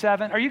 6 and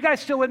 7. Are you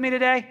guys still with me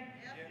today?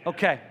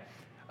 Okay.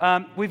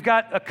 We've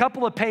got a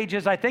couple of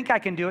pages. I think I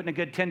can do it in a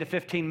good 10 to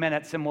 15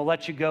 minutes, and we'll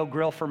let you go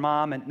grill for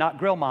mom, and not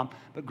grill mom,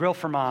 but grill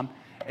for mom,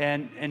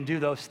 and do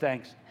those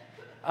things.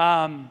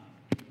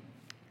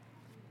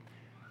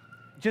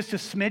 Just a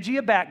smidgy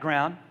of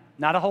background,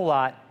 not a whole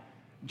lot.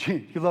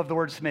 You love the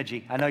word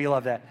smidgy. I know you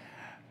love that.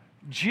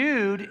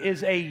 Jude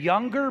is a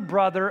younger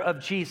brother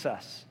of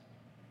Jesus.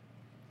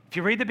 If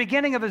you read the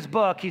beginning of his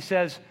book, he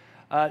says,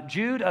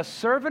 Jude, a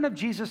servant of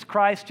Jesus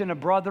Christ and a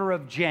brother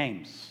of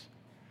James.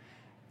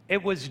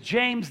 It was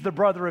James, the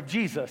brother of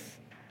Jesus.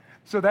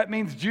 So that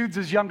means Jude's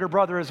his younger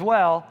brother as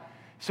well.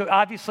 So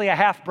obviously a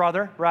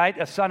half-brother, right?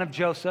 A son of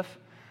Joseph.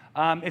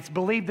 It's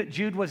believed that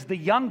Jude was the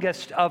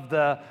youngest of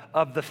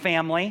the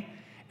family.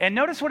 And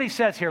notice what he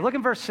says here. Look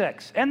in verse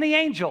 6. And the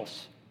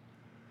angels,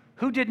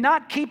 who did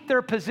not keep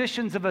their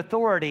positions of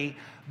authority,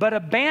 but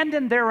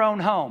abandoned their own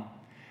home.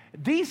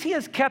 These he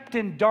has kept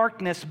in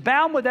darkness,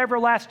 bound with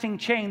everlasting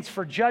chains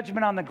for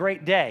judgment on the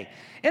great day.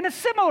 In a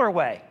similar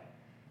way,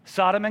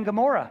 Sodom and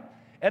Gomorrah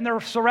and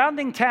their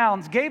surrounding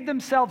towns gave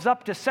themselves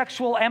up to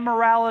sexual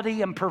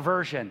immorality and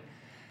perversion.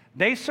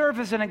 They serve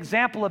as an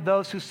example of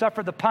those who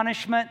suffer the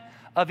punishment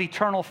of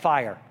eternal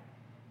fire.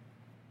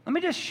 Let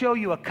me just show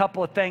you a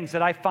couple of things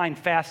that I find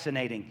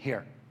fascinating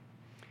here.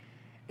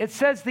 It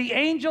says, the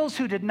angels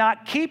who did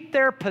not keep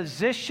their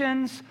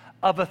positions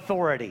of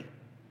authority,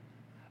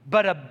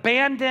 but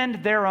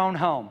abandoned their own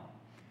home.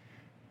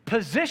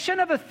 Position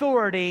of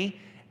authority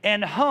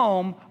and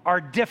home are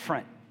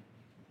different.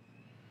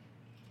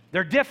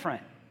 They're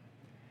different.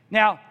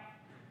 Now,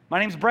 My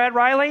name's Brad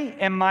Riley,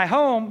 and my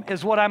home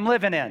is what I'm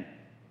living in.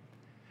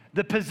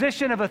 The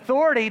position of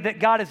authority that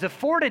God has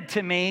afforded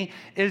to me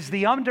is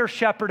the under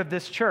shepherd of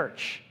this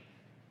church.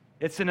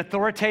 It's an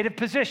authoritative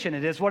position.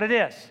 It is what it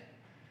is.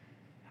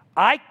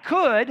 I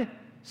could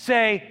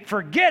say,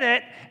 forget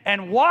it,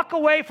 and walk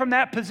away from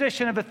that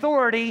position of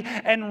authority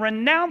and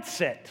renounce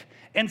it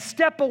and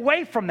step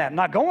away from that. I'm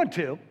not going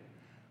to,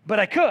 but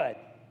I could.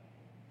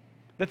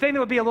 The thing that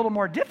would be a little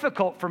more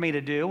difficult for me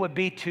to do would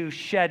be to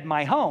shed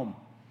my home.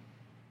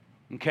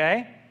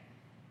 Okay?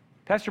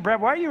 Pastor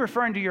Brad, why are you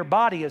referring to your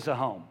body as a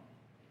home?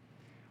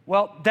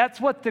 Well, that's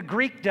what the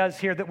Greek does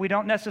here that we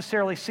don't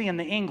necessarily see in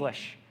the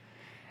English.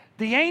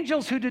 The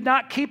angels who did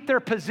not keep their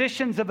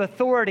positions of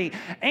authority,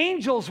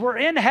 angels were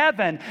in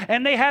heaven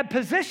and they had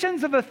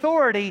positions of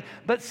authority,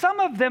 but some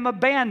of them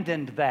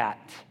abandoned that.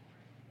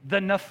 The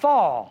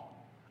Nephal,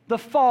 the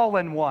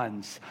fallen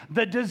ones,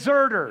 the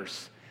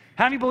deserters.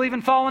 How many believe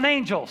in fallen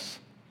angels?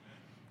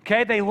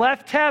 Okay, they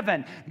left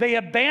heaven. They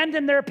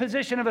abandoned their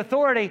position of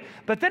authority,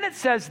 but then it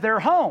says their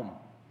home.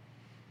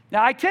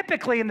 Now, I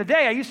typically in the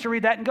day, I used to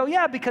read that and go,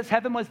 yeah, because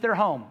heaven was their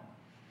home.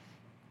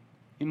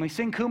 And we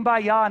sing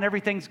Kumbaya and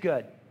everything's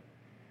good.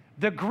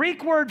 The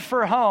Greek word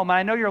for home,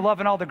 I know you're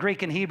loving all the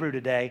Greek and Hebrew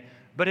today,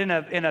 but in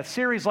a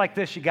series like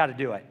this, you got to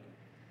do it.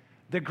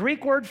 The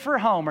Greek word for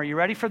home, are you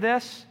ready for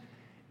this?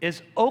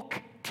 Is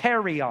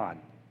okterion.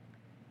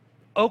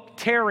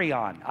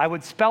 Okterion. I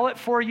would spell it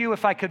for you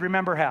if I could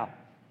remember how.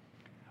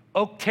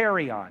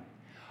 Okterion.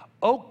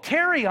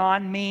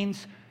 Okterion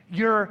means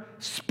your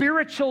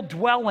spiritual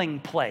dwelling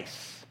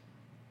place.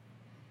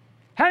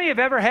 How many of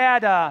you have ever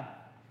had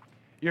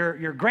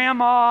your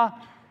grandma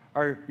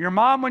or your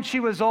mom when she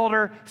was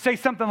older say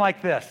something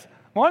like this?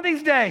 One of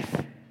these days,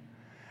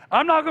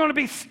 I'm not going to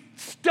be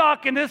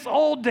stuck in this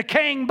old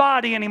decaying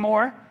body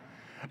anymore,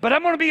 but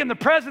I'm going to be in the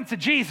presence of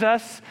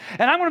Jesus,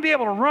 and I'm going to be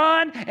able to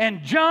run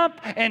and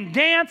jump and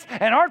dance,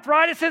 and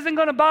arthritis isn't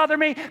going to bother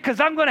me because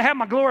I'm going to have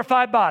my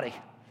glorified body.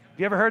 Have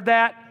you ever heard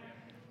that?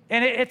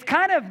 And it's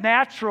kind of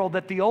natural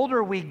that the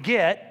older we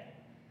get,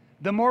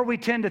 the more we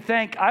tend to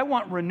think, I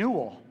want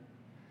renewal.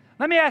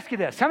 Let me ask you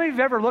this. How many of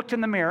you have ever looked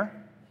in the mirror?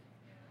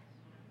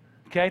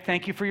 Okay,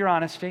 thank you for your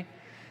honesty.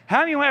 How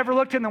many of you ever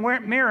looked in the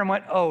mirror and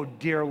went, oh,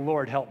 dear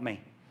Lord, help me?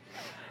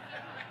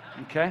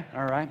 Okay,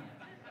 all right.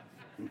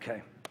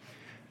 Okay.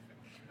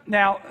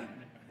 Now,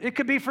 it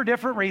could be for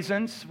different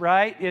reasons,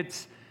 right?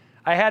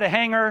 I had a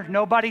hanger.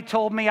 Nobody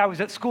told me. I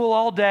was at school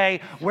all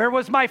day. Where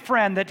was my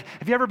friend?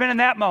 Have you ever been in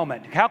that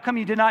moment? How come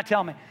you did not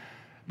tell me?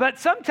 But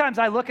sometimes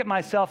I look at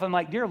myself and I'm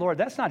like, dear Lord,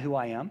 that's not who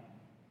I am.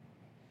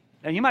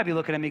 And you might be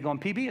looking at me going,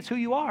 PB, it's who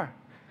you are.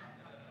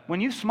 When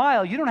you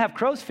smile, you don't have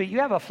crow's feet. You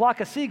have a flock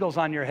of seagulls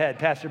on your head,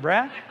 Pastor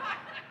Brad.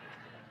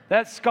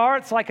 That scar,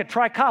 it's like a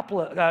triclops.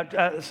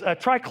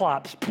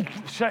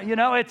 You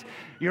know,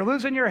 you're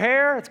losing your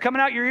hair. It's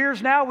coming out your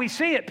ears now. We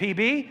see it,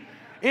 PB.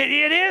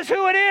 It is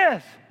who it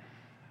is.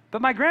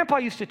 But my grandpa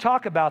used to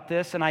talk about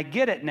this, and I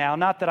get it now.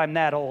 Not that I'm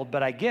that old,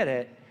 but I get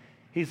it.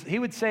 He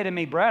would say to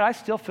me, Brad, I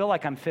still feel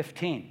like I'm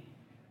 15.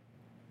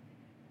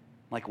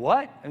 Like,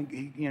 what?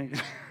 You know,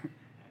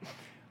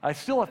 I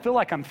still feel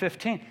like I'm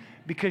 15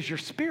 because your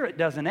spirit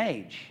doesn't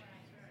age.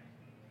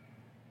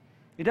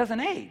 It doesn't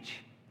age.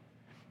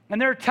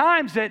 And there are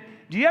times that,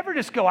 do you ever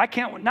just go,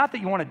 not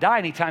that you want to die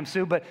anytime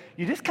soon, but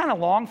you just kind of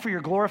long for your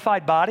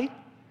glorified body?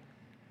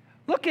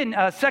 Look in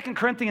 2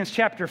 Corinthians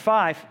chapter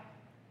 5.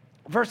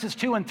 Verses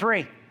 2 and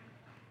 3. It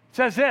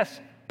says this.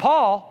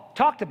 Paul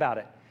talked about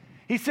it.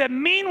 He said,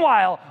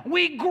 meanwhile,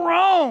 we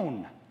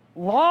groan,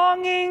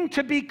 longing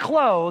to be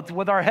clothed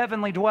with our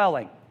heavenly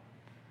dwelling.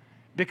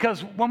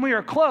 Because when we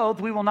are clothed,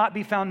 we will not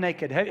be found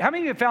naked. How many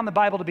of you have found the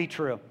Bible to be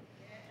true?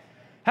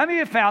 How many of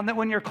you have found that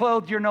when you're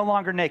clothed, you're no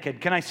longer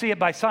naked? Can I see it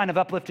by sign of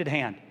uplifted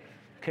hand?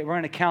 Okay, we're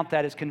going to count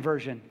that as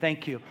conversion.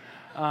 Thank you.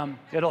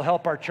 It'll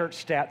help our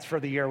church stats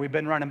for the year. We've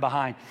been running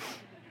behind.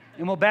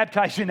 And we'll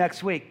baptize you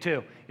next week,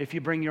 too, if you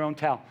bring your own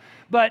towel.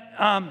 But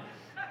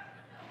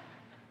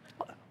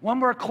when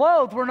we're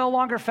clothed, we're no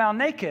longer found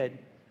naked.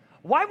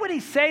 Why would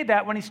he say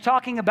that when he's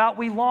talking about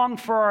we long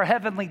for our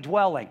heavenly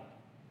dwelling?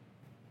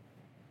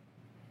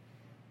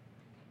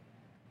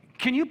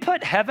 Can you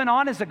put heaven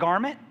on as a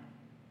garment?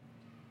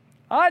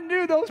 I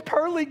knew those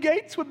pearly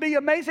gates would be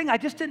amazing. I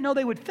just didn't know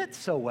they would fit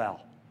so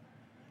well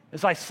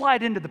as I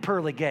slide into the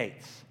pearly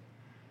gates.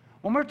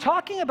 When we're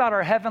talking about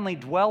our heavenly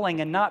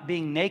dwelling and not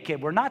being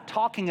naked, we're not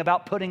talking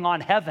about putting on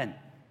heaven.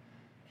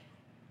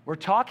 We're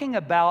talking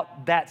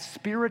about that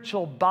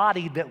spiritual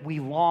body that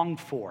we long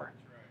for.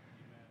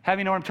 How do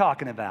you know what I'm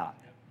talking about?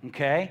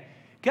 Okay?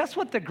 Guess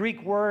what the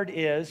Greek word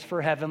is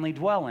for heavenly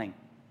dwelling?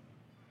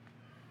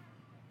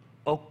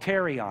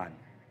 Okterion.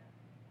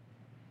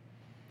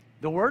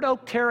 The word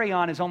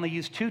okterion is only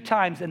used 2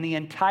 times in the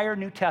entire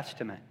New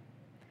Testament.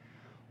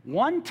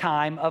 One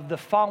time of the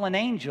fallen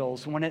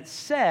angels when it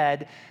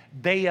said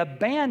they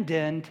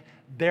abandoned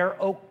their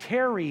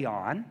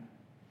okterion,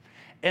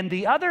 and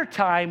the other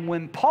time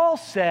when Paul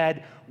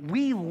said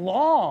we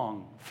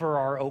long for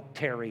our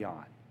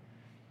okterion.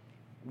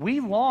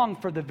 We long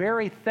for the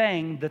very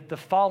thing that the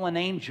fallen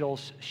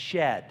angels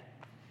shed.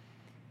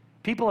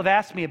 People have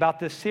asked me about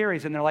this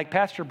series, and they're like,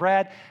 Pastor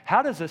Brad,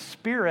 how does a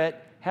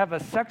spirit have a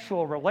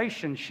sexual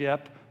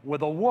relationship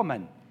with a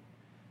woman?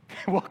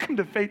 Welcome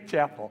to Faith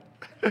Chapel.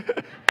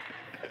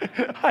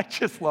 I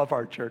just love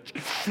our church.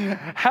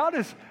 How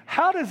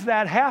does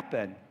that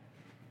happen?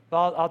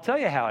 Well, I'll tell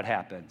you how it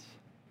happens.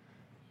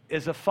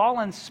 Is a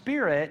fallen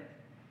spirit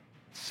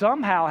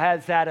somehow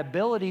has that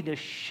ability to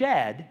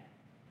shed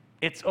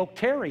its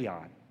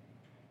okterion.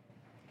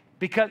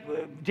 Because,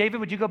 David,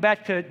 would you go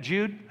back to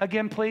Jude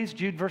again, please?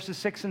 Jude verses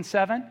 6 and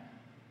 7.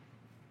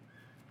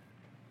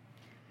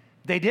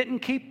 They didn't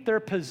keep their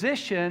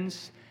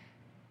positions,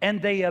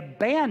 and they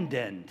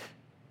abandoned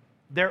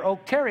their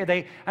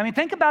okteria.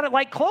 Think about it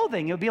like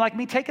clothing. It would be like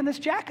me taking this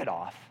jacket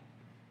off.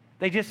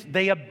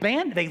 They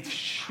abandoned,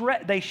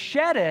 they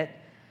shed it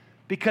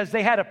because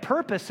they had a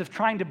purpose of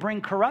trying to bring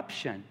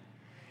corruption.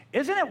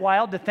 Isn't it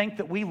wild to think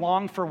that we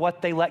long for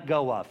what they let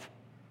go of?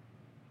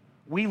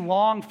 We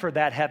long for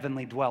that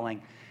heavenly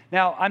dwelling.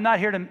 Now, I'm not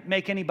here to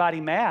make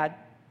anybody mad.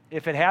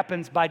 If it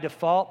happens by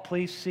default,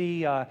 please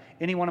see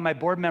any one of my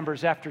board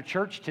members after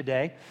church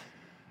today.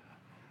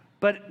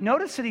 But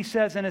notice that he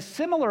says, in a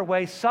similar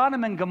way,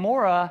 Sodom and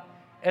Gomorrah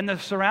and the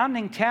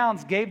surrounding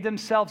towns gave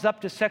themselves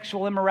up to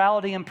sexual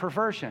immorality and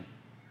perversion.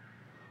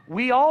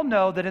 We all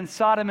know that in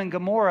Sodom and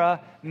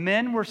Gomorrah,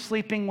 men were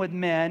sleeping with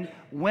men,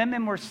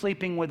 women were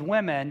sleeping with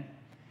women,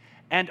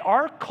 and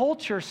our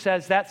culture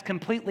says that's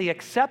completely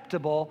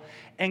acceptable,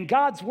 and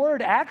God's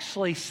word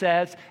actually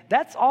says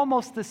that's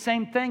almost the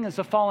same thing as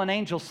a fallen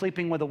angel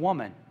sleeping with a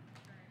woman.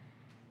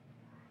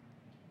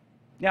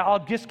 Now,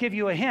 I'll just give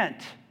you a hint.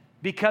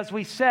 Because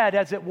we said,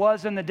 as it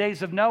was in the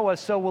days of Noah,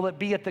 so will it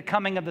be at the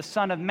coming of the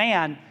Son of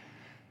Man.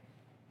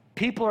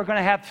 People are going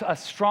to have a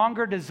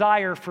stronger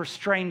desire for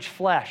strange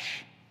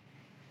flesh.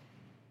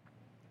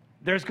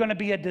 There's going to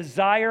be a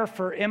desire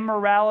for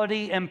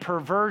immorality and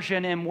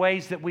perversion in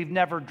ways that we've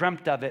never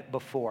dreamt of it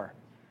before.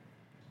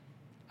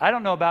 I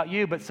don't know about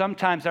you, but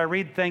sometimes I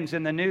read things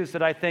in the news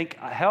that I think,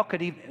 how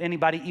could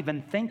anybody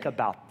even think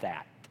about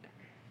that?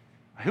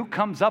 Who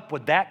comes up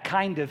with that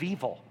kind of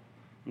evil?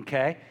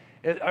 Okay?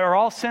 Are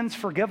all sins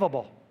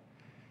forgivable?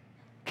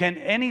 Can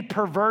any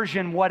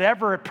perversion,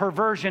 whatever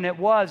perversion it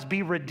was,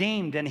 be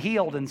redeemed and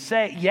healed and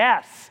saved?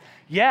 Yes,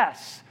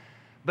 yes.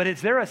 But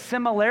is there a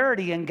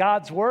similarity in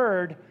God's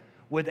word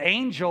with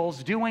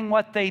angels doing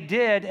what they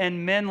did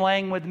and men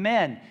laying with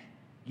men?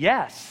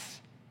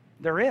 Yes,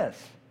 there is.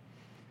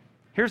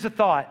 Here's a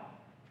thought.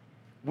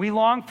 We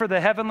long for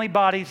the heavenly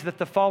bodies that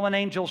the fallen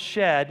angels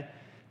shed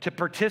to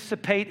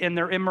participate in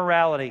their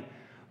immorality.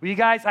 Will you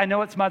guys, I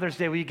know it's Mother's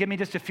Day. Will you give me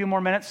just a few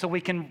more minutes so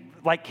we can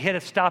hit a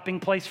stopping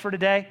place for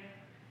today?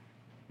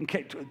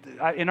 Okay,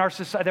 in our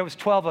society, there was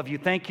 12 of you.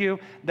 Thank you.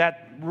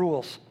 That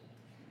rules.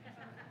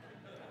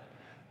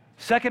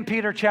 2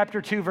 Peter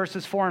chapter 2,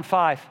 verses 4 and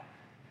 5.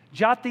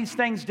 Jot these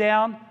things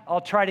down.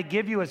 I'll try to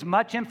give you as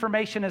much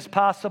information as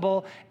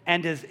possible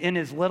and in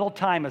as little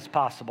time as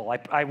possible.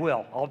 I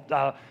will.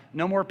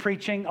 No more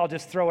preaching. I'll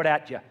just throw it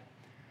at you.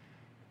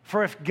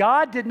 For if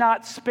God did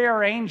not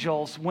spare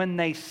angels when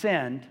they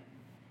sinned,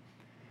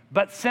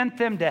 but sent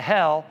them to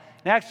hell.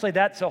 And actually,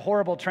 that's a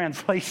horrible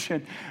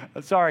translation.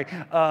 Sorry.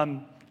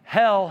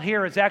 Hell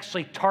here is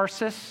actually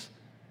Tarsus,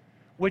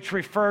 which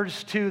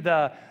refers to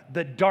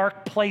the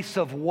dark place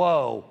of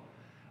woe,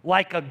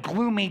 like a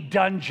gloomy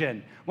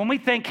dungeon. When we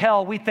think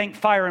hell, we think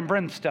fire and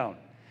brimstone.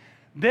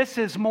 This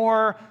is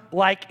more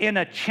like in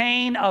a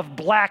chain of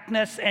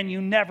blackness and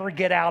you never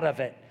get out of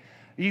it.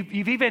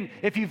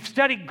 If you've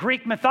studied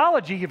Greek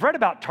mythology, you've read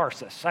about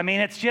Tarsus.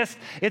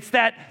 It's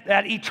that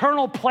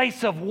eternal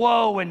place of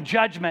woe and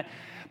judgment,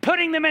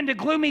 putting them into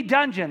gloomy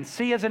dungeons.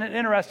 See, isn't it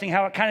interesting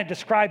how it kind of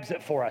describes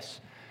it for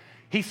us?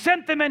 He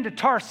sent them into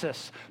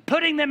Tarsus,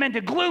 putting them into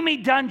gloomy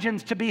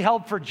dungeons to be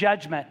held for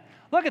judgment.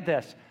 Look at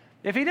this.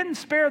 If he didn't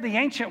spare the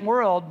ancient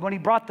world when he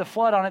brought the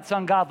flood on its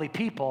ungodly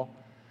people,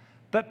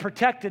 but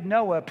protected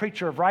Noah, a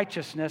preacher of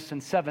righteousness,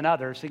 and 7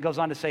 others, he goes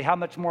on to say, how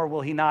much more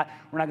will he not?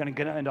 We're not going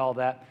to get into all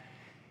that.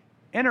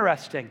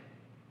 Interesting.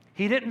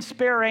 He didn't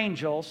spare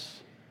angels,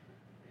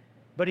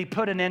 but he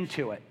put an end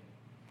to it.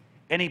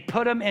 And he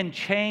put them in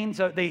chains.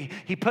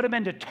 He put them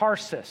into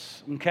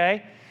Tarsus,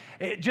 okay?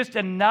 Just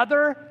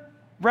another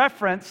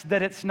reference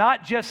that it's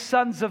not just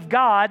sons of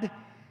God,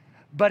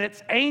 but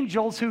it's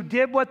angels who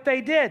did what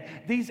they did.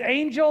 These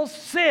angels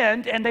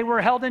sinned, and they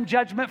were held in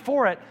judgment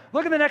for it.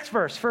 Look at the next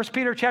verse, 1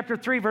 Peter chapter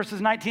 3, verses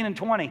 19 and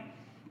 20.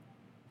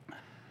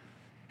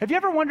 Have you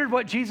ever wondered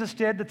what Jesus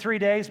did the 3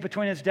 days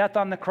between his death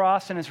on the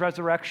cross and his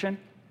resurrection?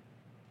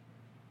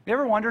 You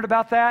ever wondered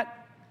about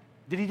that?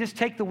 Did he just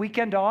take the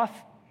weekend off?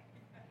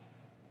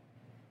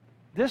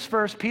 This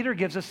verse, Peter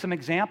gives us some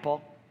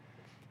example.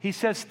 He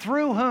says,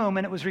 through whom,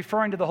 and it was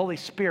referring to the Holy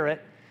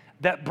Spirit,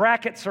 that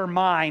brackets are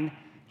mine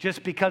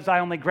just because I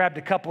only grabbed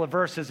a couple of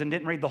verses and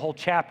didn't read the whole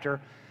chapter.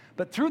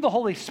 But through the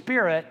Holy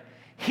Spirit,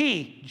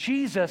 he,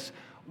 Jesus,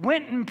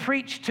 went and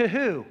preached to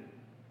who?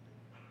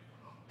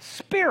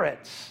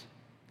 Spirits.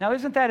 Now,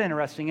 isn't that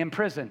interesting? In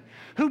prison.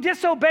 Who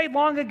disobeyed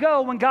long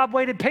ago when God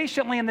waited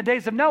patiently in the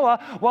days of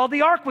Noah while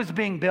the ark was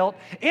being built.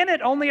 In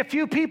it, only a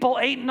few people,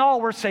 8 in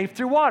all, were saved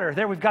through water.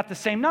 There, we've got the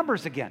same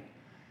numbers again.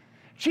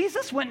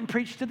 Jesus went and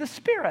preached to the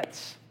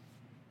spirits.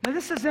 Now,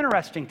 this is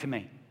interesting to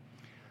me.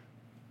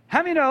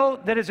 How many know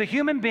that as a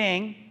human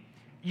being,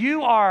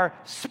 you are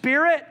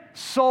spirit,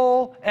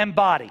 soul, and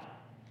body?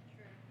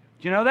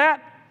 Do you know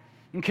that?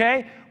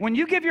 Okay? When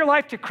you give your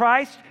life to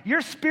Christ,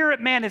 your spirit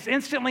man is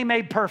instantly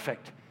made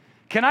perfect.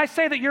 Can I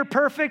say that you're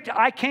perfect?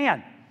 I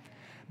can.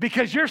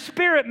 Because your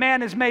spirit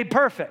man is made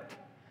perfect.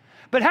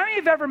 But how many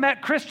of you have ever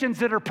met Christians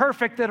that are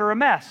perfect that are a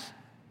mess?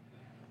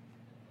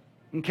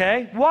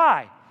 Okay?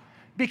 Why?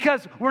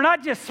 Because we're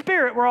not just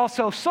spirit, we're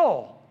also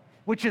soul,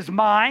 which is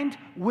mind,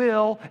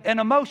 will, and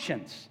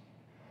emotions.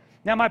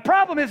 Now, my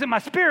problem isn't my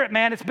spirit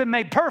man, it's been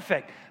made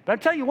perfect. But I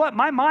tell you what,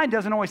 my mind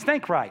doesn't always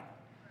think right.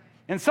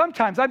 And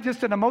sometimes I'm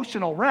just an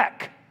emotional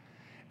wreck.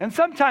 And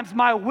sometimes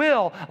my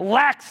will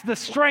lacks the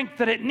strength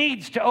that it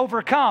needs to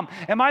overcome.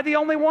 Am I the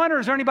only one, or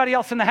is there anybody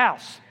else in the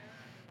house?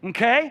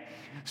 Okay?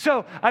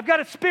 So I've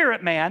got a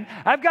spirit man,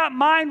 I've got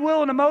mind,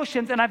 will, and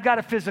emotions, and I've got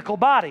a physical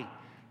body.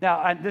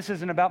 Now, this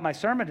isn't about my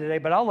sermon today,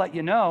 but I'll let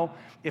you know,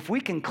 if we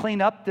can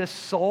clean up this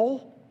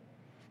soul,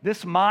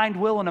 this mind,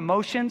 will, and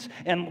emotions,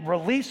 and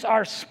release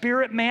our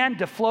spirit man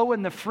to flow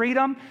in the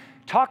freedom,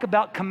 talk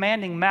about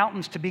commanding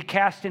mountains to be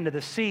cast into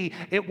the sea,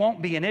 it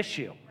won't be an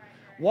issue.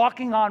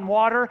 Walking on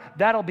water,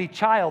 that'll be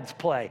child's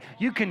play.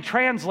 You can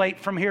translate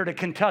from here to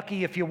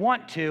Kentucky if you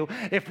want to.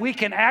 If we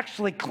can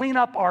actually clean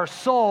up our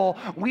soul,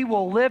 we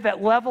will live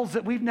at levels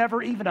that we've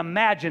never even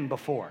imagined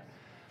before.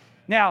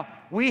 Now,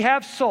 we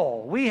have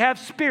soul, we have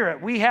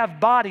spirit, we have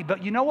body,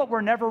 but you know what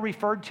we're never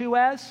referred to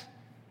as?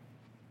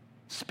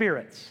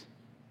 Spirits.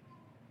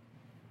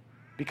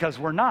 Because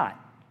we're not.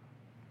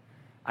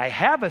 I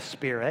have a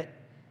spirit,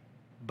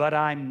 but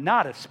I'm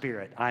not a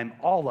spirit. I'm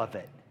all of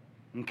it.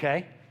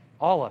 Okay?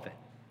 All of it.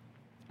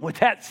 With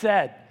that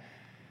said,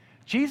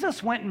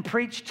 Jesus went and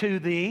preached to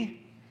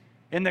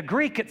in the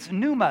Greek, it's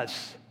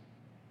pneumas.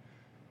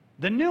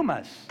 The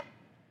pneumas.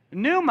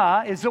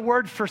 Pneuma is the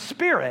word for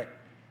spirit.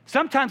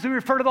 Sometimes we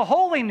refer to the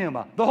Holy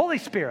Pneuma, the Holy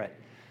Spirit.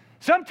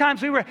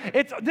 Sometimes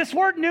this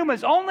word pneuma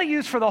is only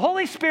used for the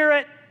Holy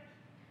Spirit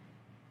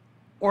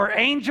or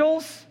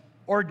angels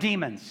or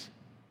demons.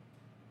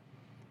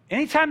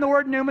 Anytime the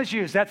word pneuma is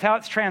used, that's how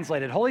it's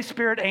translated. Holy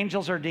Spirit,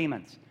 angels, or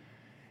demons.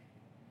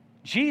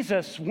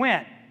 Jesus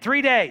went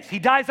 3 days. He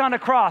dies on a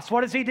cross.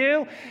 What does he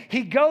do?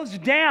 He goes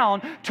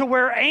down to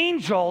where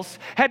angels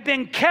had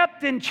been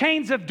kept in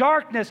chains of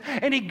darkness,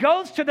 and he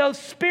goes to those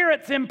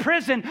spirits in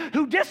prison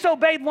who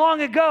disobeyed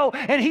long ago,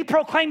 and he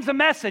proclaims a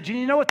message. And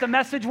you know what the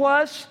message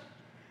was?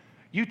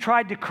 You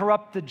tried to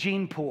corrupt the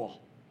gene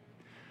pool.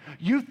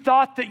 You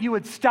thought that you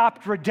had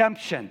stopped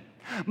redemption.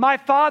 My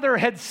father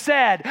had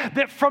said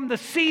that from the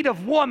seed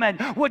of woman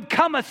would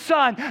come a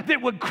son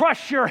that would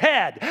crush your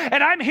head.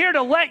 And I'm here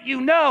to let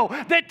you know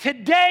that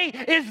today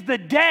is the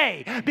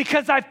day,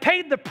 because I've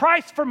paid the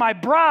price for my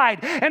bride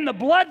and the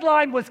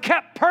bloodline was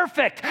kept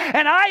perfect.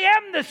 And I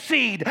am the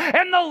seed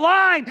and the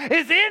line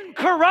is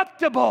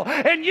incorruptible,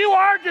 and you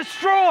are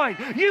destroyed.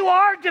 You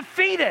are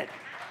defeated.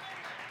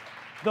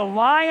 The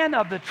Lion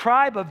of the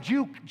tribe of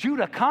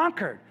Judah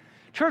conquered.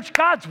 Church,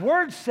 God's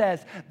word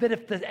says that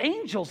if the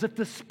angels, if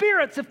the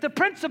spirits, if the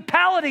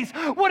principalities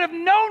would have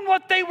known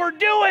what they were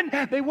doing,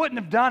 they wouldn't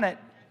have done it.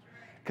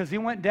 Because he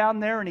went down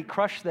there and he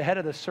crushed the head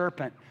of the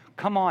serpent.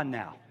 Come on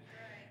now.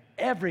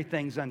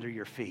 Everything's under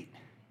your feet.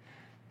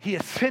 He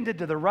ascended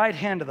to the right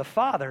hand of the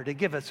Father to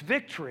give us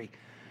victory.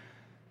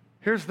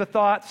 Here's the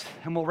thoughts,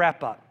 and we'll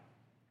wrap up.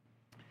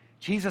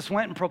 Jesus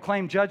went and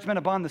proclaimed judgment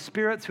upon the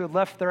spirits who had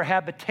left their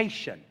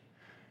habitation,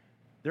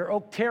 their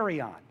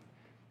okterion,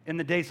 in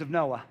the days of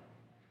Noah.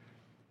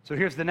 So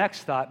here's the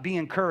next thought. Be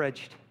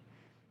encouraged.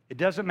 It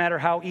doesn't matter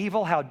how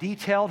evil, how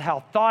detailed,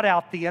 how thought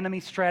out the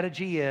enemy's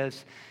strategy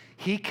is.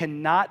 He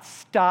cannot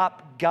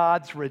stop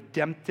God's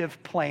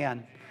redemptive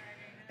plan.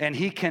 And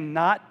he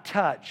cannot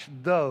touch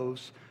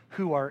those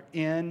who are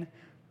in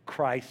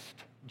Christ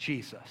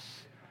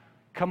Jesus.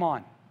 Come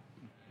on.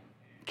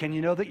 Can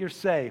you know that you're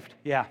saved?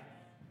 Yeah.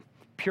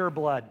 Pure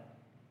blood.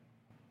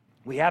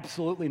 We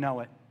absolutely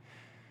know it.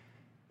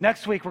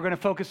 Next week, we're going to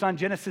focus on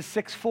Genesis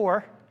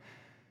 6:4.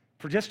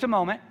 For just a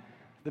moment.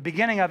 The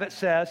beginning of it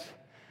says,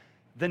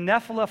 the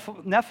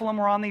Nephilim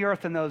were on the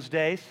earth in those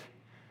days,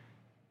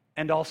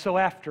 and also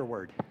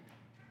afterward.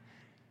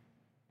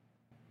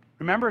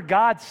 Remember,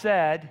 God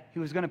said he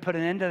was going to put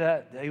an end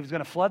to he was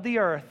going to flood the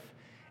earth,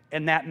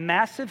 and that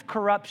massive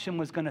corruption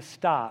was going to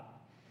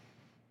stop.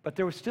 But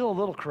there was still a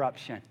little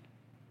corruption.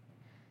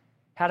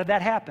 How did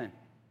that happen?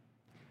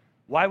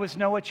 Why was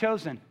Noah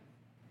chosen?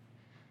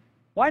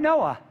 Why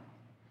Noah?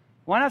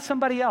 Why not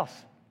somebody else?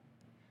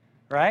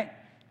 Right?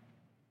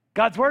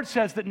 God's word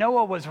says that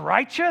Noah was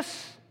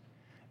righteous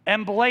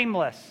and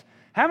blameless.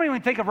 How many, when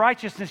you think of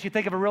righteousness, you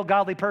think of a real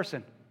godly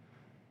person?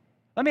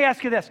 Let me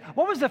ask you this.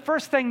 What was the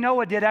first thing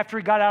Noah did after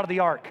he got out of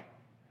the ark?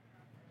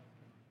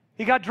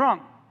 He got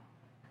drunk.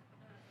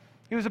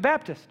 He was a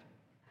Baptist.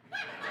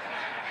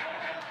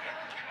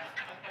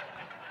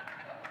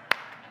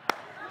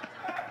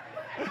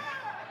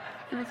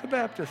 He was a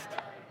Baptist.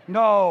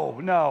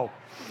 No.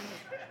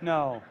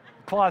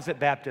 Closet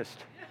Baptist.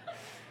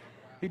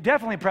 He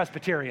definitely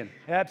Presbyterian.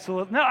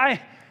 Absolutely. No,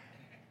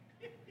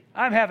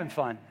 I'm having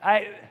fun.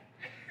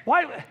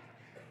 Why?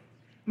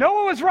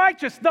 Noah was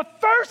righteous. The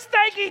first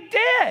thing he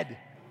did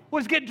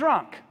was get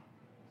drunk.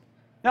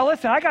 Now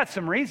listen, I got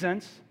some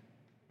reasons.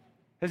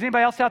 Has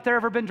anybody else out there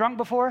ever been drunk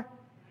before?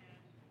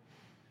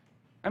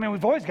 I mean,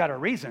 we've always got our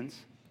reasons.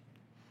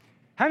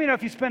 How many know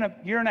if you spend a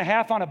year and a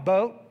half on a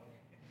boat?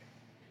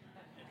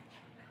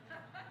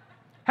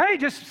 How many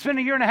just spend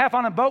a year and a half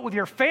on a boat with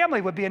your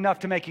family would be enough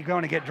to make you go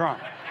and get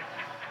drunk?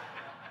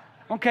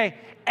 Okay,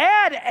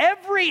 add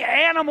every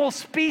animal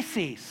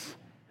species.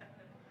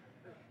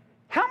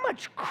 How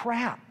much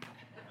crap?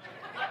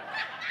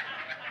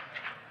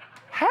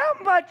 How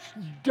much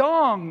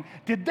dung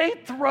did they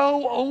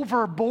throw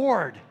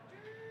overboard?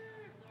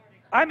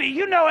 I mean,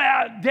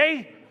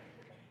 day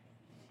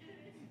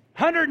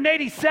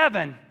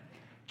 187,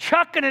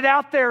 chucking it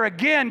out there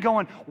again,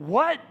 going,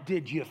 what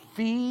did you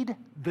feed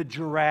the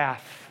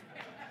giraffe?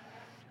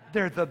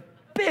 They're the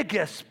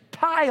biggest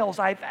piles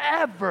I've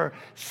ever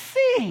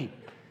seen.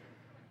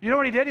 You know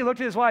what he did? He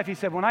looked at his wife. He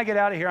said, when I get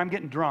out of here, I'm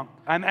getting drunk.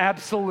 I'm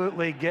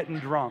absolutely getting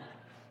drunk.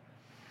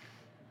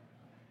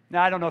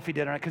 Now, I don't know if he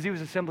did or not, because he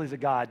was Assemblies of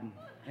God.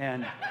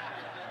 And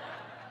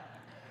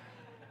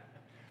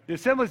the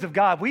Assemblies of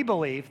God, we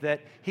believe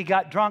that he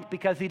got drunk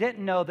because he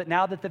didn't know that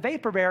now that the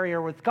vapor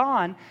barrier was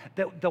gone,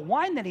 that the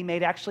wine that he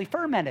made actually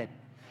fermented.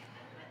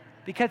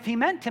 Because he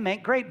meant to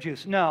make grape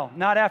juice. No,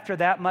 not after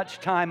that much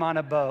time on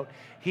a boat.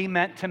 He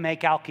meant to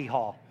make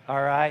alcohol,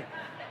 all right?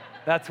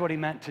 That's what he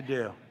meant to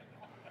do.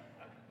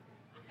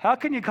 How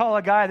can you call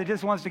a guy that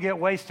just wants to get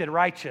wasted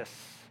righteous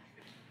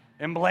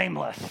and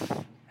blameless?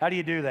 How do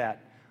you do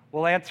that?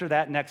 We'll answer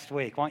that next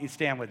week. Why don't you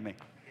stand with me?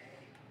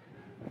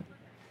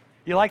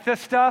 You like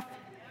this stuff?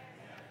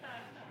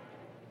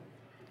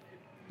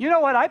 You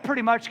know what? I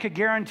pretty much could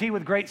guarantee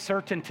with great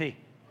certainty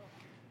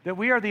that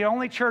we are the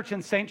only church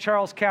in St.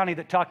 Charles County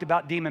that talked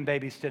about demon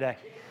babies today.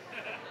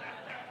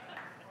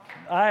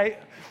 I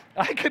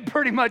could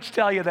pretty much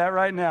tell you that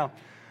right now.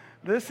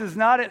 This is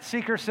not at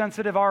Seeker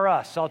Sensitive R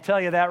Us. I'll tell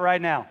you that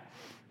right now.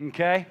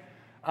 Okay?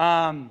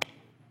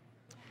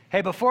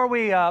 Hey, before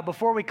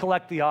we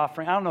collect the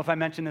offering, I don't know if I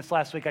mentioned this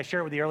last week. I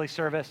shared it with the early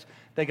service.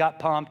 They got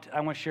pumped.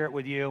 I want to share it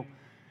with you.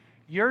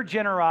 Your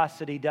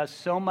generosity does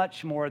so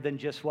much more than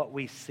just what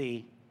we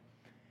see.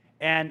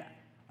 And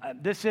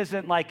this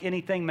isn't like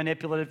anything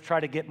manipulative to try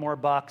to get more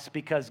bucks,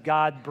 because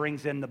God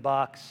brings in the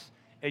bucks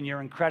and you're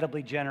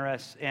incredibly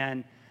generous.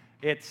 And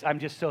I'm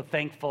just so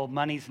thankful.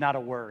 Money's not a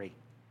worry.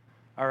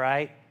 All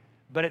right?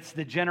 But it's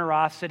the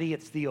generosity,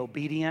 it's the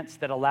obedience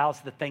that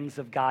allows the things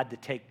of God to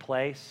take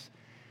place.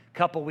 A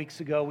couple weeks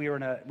ago, we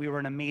were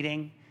in a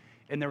meeting,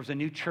 and there was a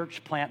new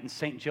church plant in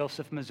St.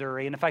 Joseph,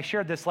 Missouri. And if I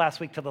shared this last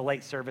week to the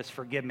late service,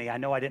 forgive me. I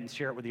know I didn't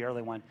share it with the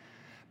early one.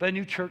 But a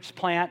new church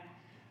plant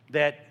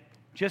that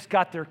just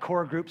got their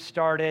core group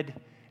started,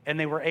 and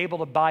they were able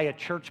to buy a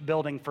church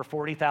building for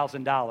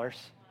 $40,000.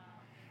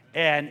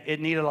 And it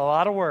needed a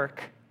lot of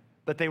work,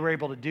 but they were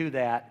able to do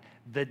that.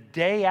 The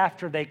day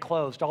after they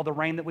closed, all the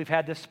rain that we've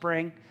had this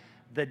spring,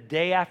 the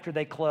day after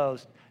they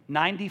closed,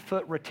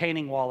 90-foot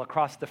retaining wall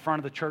across the front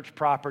of the church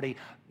property,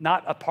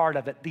 not a part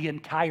of it, the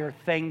entire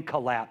thing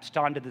collapsed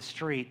onto the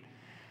street.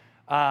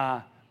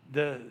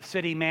 The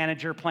city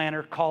manager,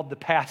 planner called the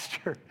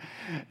pastor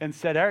and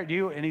said,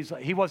 and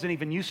he wasn't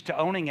even used to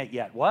owning it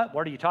yet. What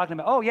are you talking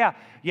about? Oh, yeah,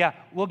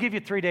 we'll give you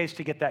 3 days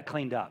to get that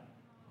cleaned up.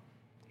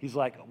 He's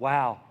like,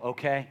 wow,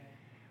 okay.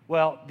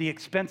 Well, the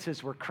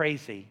expenses were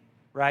crazy,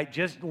 right?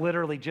 Just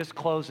literally just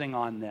closing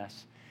on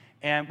this.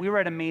 And we were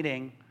at a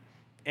meeting,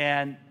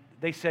 and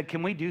they said,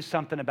 can we do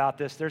something about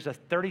this? There's a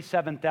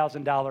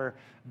 $37,000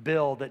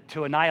 bill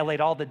to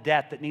annihilate all the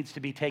debt that needs to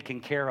be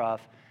taken care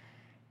of.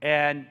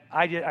 And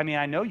I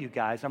know you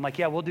guys. I'm like,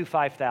 yeah, we'll do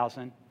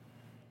 $5,000.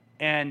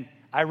 And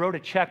I wrote a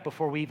check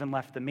before we even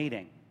left the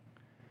meeting.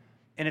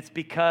 And it's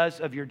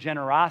because of your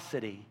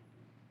generosity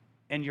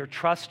and your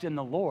trust in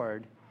the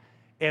Lord.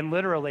 And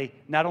literally,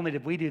 not only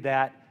did we do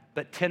that,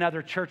 but 10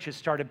 other churches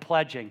started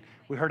pledging.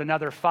 We heard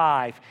another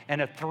 5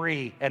 and a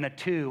 3 and a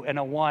 2 and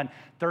a 1.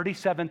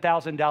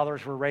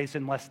 $37,000 were raised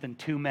in less than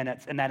 2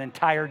 minutes, and that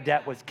entire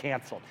debt was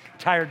canceled.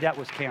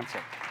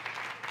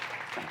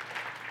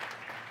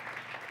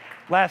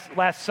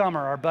 Last summer,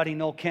 our buddy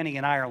Noel Kenny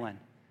in Ireland,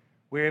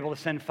 we were able to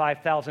send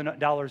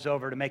 $5,000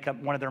 over to make up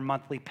one of their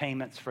monthly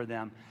payments for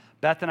them.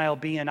 Beth and I will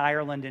be in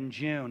Ireland in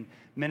June,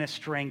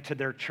 ministering to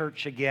their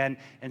church again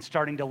and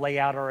starting to lay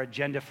out our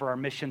agenda for our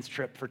missions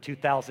trip for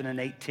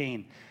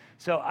 2018.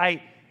 So I'm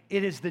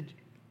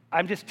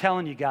just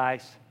telling you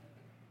guys,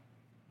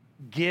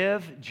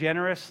 give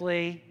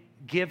generously,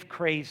 give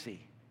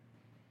crazy,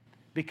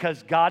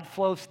 because God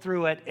flows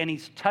through it and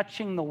he's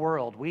touching the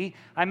world.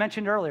 I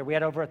mentioned earlier, we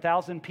had over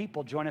 1,000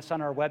 people join us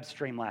on our web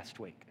stream last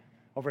week,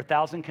 over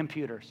 1,000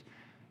 computers.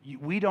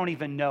 We don't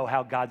even know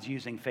how God's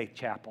using Faith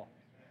Chapel,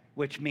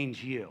 which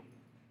means you.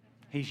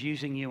 He's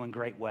using you in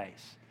great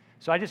ways.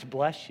 So I just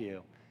bless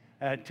you.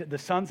 To the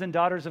sons and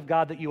daughters of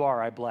God that you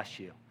are, I bless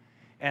you.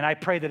 And I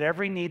pray that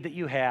every need that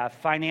you have,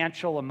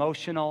 financial,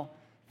 emotional,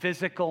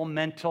 physical,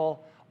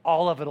 mental,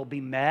 all of it will be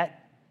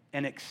met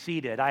and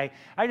exceeded. I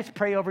just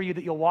pray over you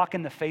that you'll walk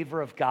in the favor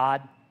of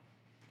God.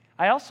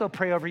 I also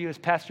pray over you, as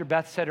Pastor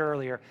Beth said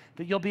earlier,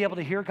 that you'll be able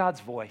to hear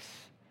God's voice.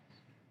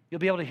 You'll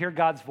be able to hear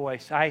God's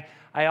voice. I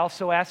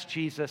also ask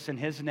Jesus in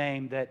his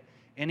name that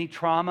any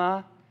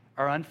trauma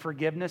or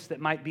unforgiveness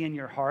that might be in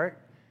your heart,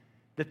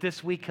 that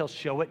this week he'll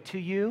show it to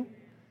you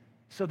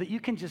so that you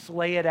can just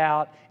lay it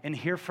out and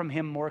hear from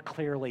him more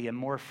clearly and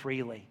more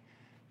freely.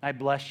 I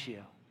bless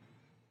you.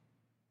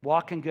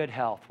 Walk in good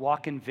health.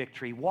 Walk in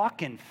victory.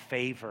 Walk in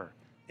favor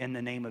in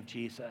the name of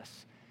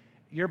Jesus.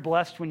 You're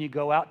blessed when you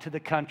go out to the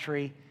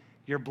country.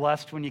 You're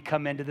blessed when you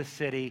come into the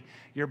city.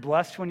 You're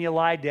blessed when you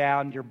lie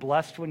down. You're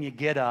blessed when you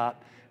get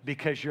up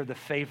because you're the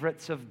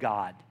favorites of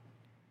God.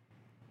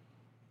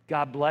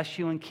 God bless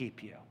you and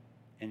keep you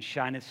and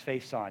shine his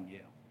face on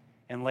you.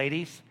 And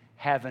ladies,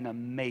 have an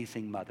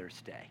amazing Mother's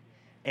Day.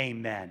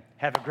 Amen.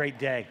 Have a great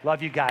day.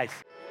 Love you guys.